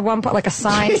print at one point, like a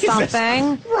signed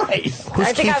something. Right. Who's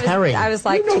I think Keith Haring? I was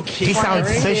like, He sounds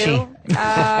fishy. But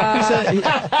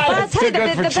I'll tell you,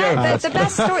 good for the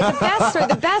best story,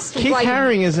 the best, Keith like,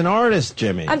 Haring is an artist,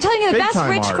 Jimmy. I'm telling you, the Big best time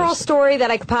rich girl artist. story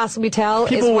that I could possibly tell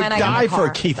People is would when I got die a car.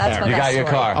 for Keith That's my Haring. You best got your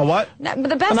story. car. A what? No, but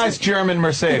the best A nice German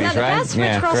Mercedes, No, the right? best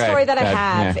rich girl story that I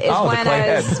have is the when clay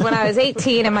head. when I was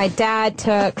 18 and my dad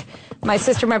took my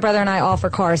sister, my brother, and I all for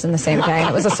cars in the same day, and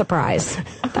it was a surprise.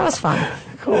 That was fun.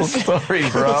 Cool story,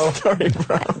 bro.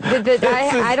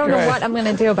 I don't know what I'm going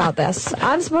to do about this.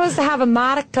 I'm supposed to have a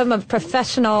modicum of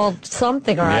professional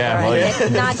something or Yeah, other. well, and yeah.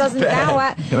 it not doesn't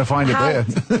now. Gonna find it there.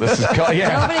 This is called,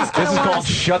 Nobody's this going is to called want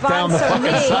to shut down the fucking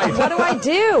me. site. What do I do?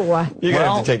 You're going to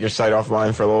Well- have to take your site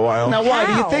offline for a little while. Now, why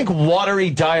do you How? think watery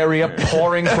diarrhea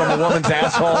pouring from a woman's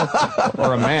asshole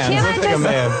or a man? Can't I Like a just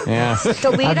man. Yeah.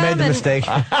 delete I've made them the and mistake.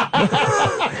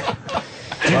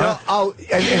 You know,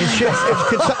 and it should,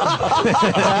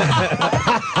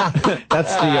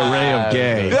 That's the array of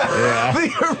gay.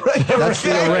 That's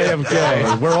the array of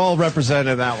gay. We're all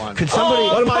represented in that one. could somebody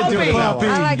What am I doing in that I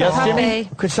one? like Yes, a Jimmy?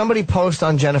 puppy. could somebody post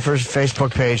on Jennifer's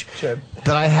Facebook page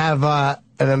that I have an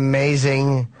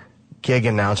amazing gig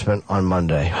announcement on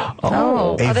Monday?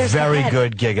 Oh, A there's very the head.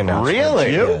 good gig announcement.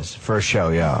 Really? Yes, first show,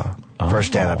 yeah. First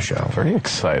stand-up show. Very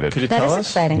excited. Could you That tell is us?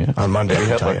 exciting. On Monday, I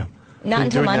can tell Hitler. you. Not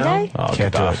until do it now? Monday? Oh,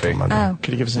 Can't do it Gaddafi. till Monday. Oh.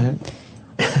 Could you give us a hint?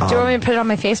 Do you want me to put it on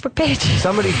my Facebook page?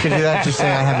 Somebody could do that. Just say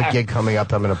I have a gig coming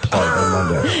up. I'm going to plug on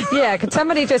Monday. Yeah, could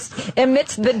somebody just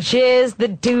amidst the jizz, the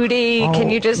duty,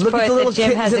 can you just look put at the little that Jim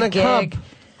kittens has in a a cup. gig?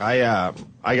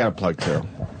 I got a plug too.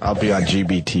 I'll be on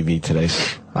GBTV today.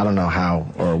 I don't know how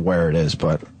or where it is,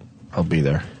 but I'll be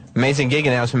there. Amazing gig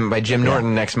announcement by Jim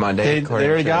Norton next Monday. They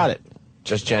already got it.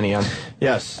 Just Jenny on.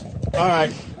 Yes. All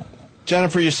right.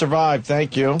 Jennifer, you survived.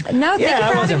 Thank you. No, thank you that for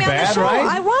having wasn't me on the bad, show. right?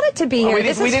 I wanted to be here. We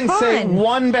This we is didn't fun. say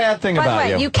one bad thing By the about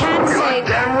way, you. you can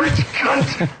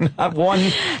say Not one.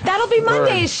 that'll be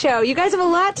Monday's show. You guys have a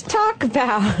lot to talk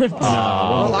about.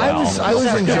 Well, I was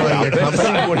enjoying your company.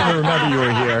 I wouldn't even remember you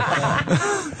were here.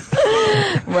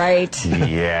 Right.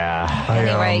 Yeah.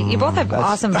 Anyway, you both have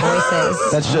awesome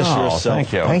voices. That's just Oh, your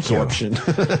thank you. self-absorption.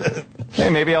 Hey,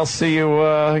 maybe I'll see you,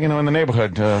 in the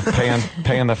neighborhood,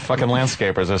 paying the fucking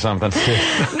landscapers or something.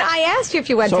 No, I asked you if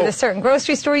you went to So- the certain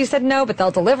grocery store. You said no, but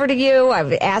they'll deliver to you.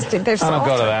 I asked if there's. I don't all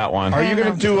go to sorts- that one. Are you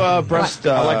going to do breast?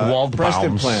 I like walled breast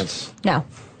palms. implants. No,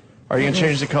 Are you going to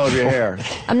change the color of your hair?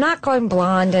 I'm not going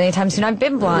blonde anytime soon. I've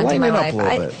been blonde Lighten in my it life. up a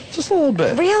little bit. Just a little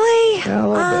bit. Really? Yeah, a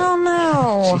little I bit. don't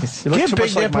know. You look Get too big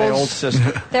much like my nipples. old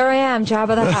sister. There I am,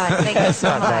 Jabba the Hutt. Thank you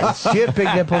so much. Do you have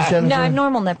big nipples, Jennifer? No, I have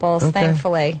normal nipples,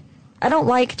 thankfully. I don't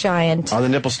like giant. Are the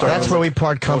nipples starting? That's where we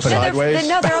part company. sideways?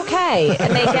 They're okay,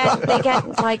 and they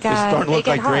get like They start to they look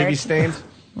get like hard. gravy stains.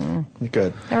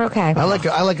 Good. They're okay. I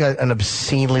like an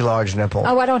obscenely large nipple.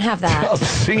 Oh, I don't have that.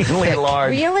 Obscenely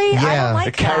large. Really? I Yeah. don't like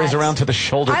It carries that. around to the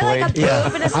shoulder I like blade. a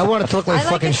boob and a I want it to look like I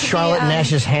like fucking it to be, Charlotte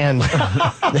Nash's hand.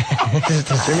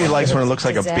 Jimmy likes when it looks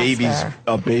like Disaster.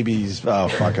 a baby's. Oh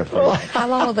fuck! I forgot. How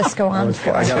long will this go on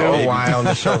for? I got a baby. While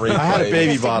the show I had a replays.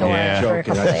 baby Just bottle. ignore it for a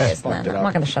Joking. couple I days, fucked then. it I'm not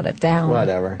up. going to shut it down.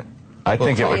 Whatever. I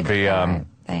think it would be All right,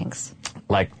 thanks.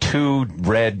 like 2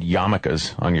 red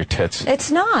yarmulkes on your tits. It's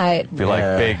not. Be like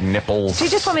big nipples. Do you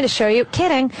just want me to show you?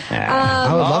 Kidding.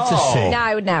 I would love to see. No,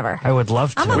 I would never. I would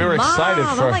love to. I'm a We were mom. excited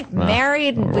for- I'm like No.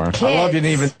 married We with weren't. kids. I love you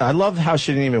didn't even. I love how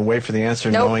she didn't even wait for the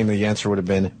answer, Nope. knowing the answer would have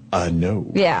been no.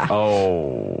 Yeah.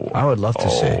 Oh. I would love to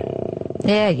see.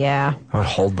 Yeah. I would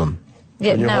hold them.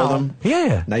 Yeah, You no. hold them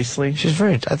Yeah. nicely. She's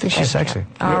very. I think she's sexy.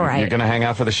 All right. You're going to hang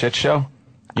out for the shit show?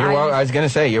 I was going to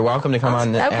say, you're welcome to come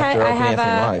on Okay, after I Opie have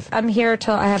Anthony Live. I'm here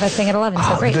till I have a thing at 11. So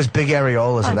Oh, great. there's big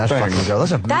areolas in that fucking girl.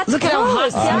 That's look at how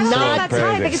gross. hot. Yeah, I don't Not think that's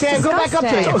right. I think it's Sam, go back up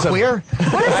there, you disgusting. queer.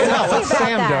 What is sexy what's about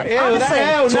Sam that? doing? Ew, Honestly.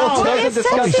 no, What those is are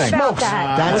disgusting. sexy about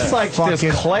that? That's like fucking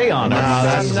there's clay on her.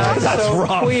 That's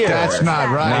wrong. That's not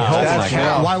right. No, That's that's not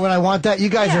not Why would I want that? You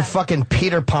guys Yeah. are fucking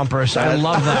Peter pumpers. I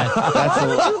love that. That's a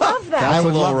You love that. I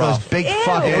would love rough. those big Ew.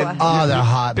 fucking. Oh, they're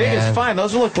hot, Big man. is fine.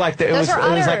 Those look like it was are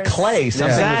like udders. clay.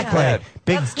 Something Exactly. like that.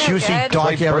 Big, That's no juicy, good. dark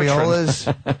Like Bertrand.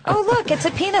 areolas. Oh, look, it's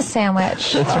a penis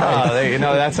sandwich. You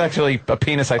know, that's actually a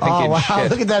penis I think Oh, you'd wow.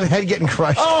 shit. Look at that head getting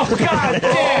crushed. Oh, God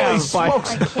damn!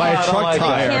 smokes. by a I don't truck like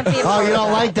tire. Can't be Oh, you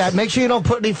don't like that? Make sure you don't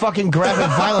put any fucking graphic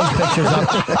violence pictures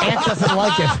up. Aunt doesn't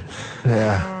like it.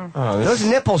 Oh, Those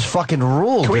nipples fucking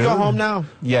rule, Can we dude. go home now?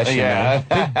 yes, you may.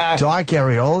 Yeah. Dark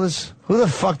areolas? Who the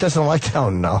fuck doesn't like that? Oh,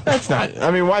 no. That's not.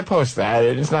 I mean, why post that?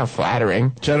 It's not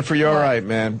flattering. Jennifer, you're all right,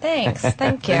 man. Thanks.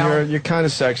 Thank you. And you're kind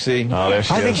of sexy. Oh, there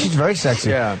she I think is. she's very sexy.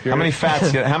 Yeah. How many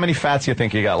fats? How many fats you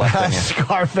think you got left in you?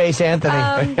 Scarface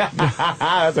Anthony.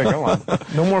 That's a good one.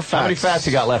 No more How many fats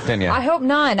you got left in you? I hope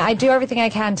none. I do everything I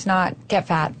can to not get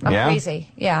fat. I'm Yeah? crazy.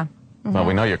 Yeah. Well,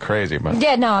 we know you're crazy, but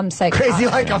Yeah, no, I'm psychotic. Crazy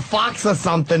like a fox or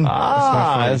something.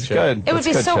 that's good. It would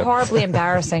be so horribly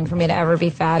embarrassing for me to ever be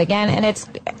fat again. And it's,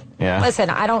 Yeah. listen,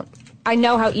 I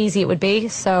know how easy it would be,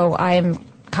 so I'm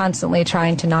constantly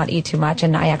trying to not eat too much,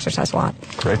 and I exercise a lot.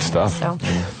 Great stuff. So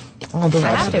I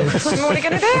have to. What are you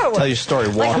going to do? Tell your story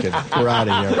walking. We're out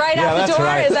of here. Right out the that's door?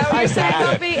 right. Is that what you're I've saying,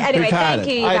 had it. Opie? Anyway, We've had thank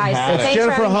it. you, I've guys. had it. Thanks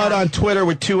Jennifer for having Hutt me on Twitter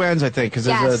with 2 N's, I think, because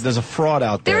Yes. there's a fraud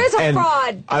out there. There is a And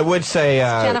fraud. I would say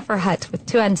Jennifer Hutt with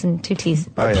 2 N's and 2 T's.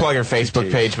 I'd yeah. plug her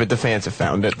Facebook page, but the fans have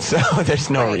found it, so there's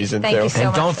no Great. reason Thank to. you so And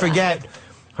much don't for that. forget,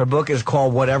 her book is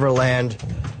called Whatever Land,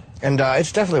 and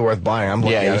it's definitely worth buying. I'm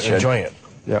looking Yeah, you at it, should. enjoying it.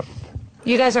 Yep.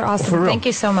 You guys are For awesome. real. Thank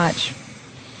you so much.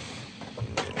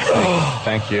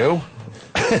 Thank you.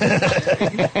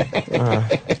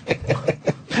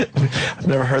 I've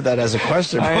never heard that as a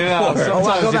question I know. before.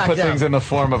 Sometimes Go you back put down. things in the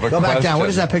form of a Go question. back down. What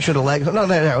is that picture of the leg? No,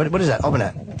 there. What is that? Open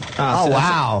that. Oh,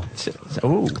 wow.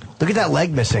 Ooh, Look at that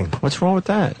leg missing. what's wrong with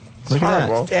that? Look at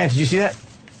horrible. that. Aunt, did you see that?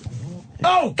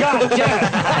 Oh, God damn.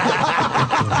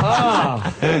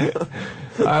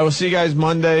 All right, we'll see you guys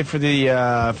Monday for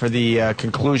the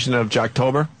conclusion of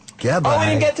Jocktober. Yeah, Oh, we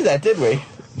didn't get to that, did we?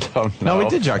 Oh, No, we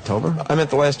did Jocktober. I meant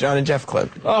the last John and Jeff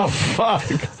clip. Oh, fuck.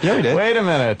 Yeah, we did. Wait a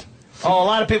minute. Oh, a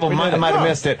lot of people might have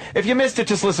missed it. If you missed it,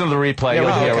 just listen to the replay.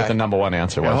 You'll hear what the number one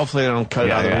answer was. Yeah, hopefully they don't cut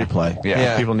it out of the replay.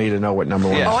 Yeah. People need to know what number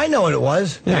 1 Yeah. Oh, I know what it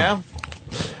was. Yeah?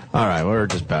 All right, we're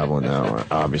just babbling now,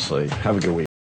 obviously. Have a good week.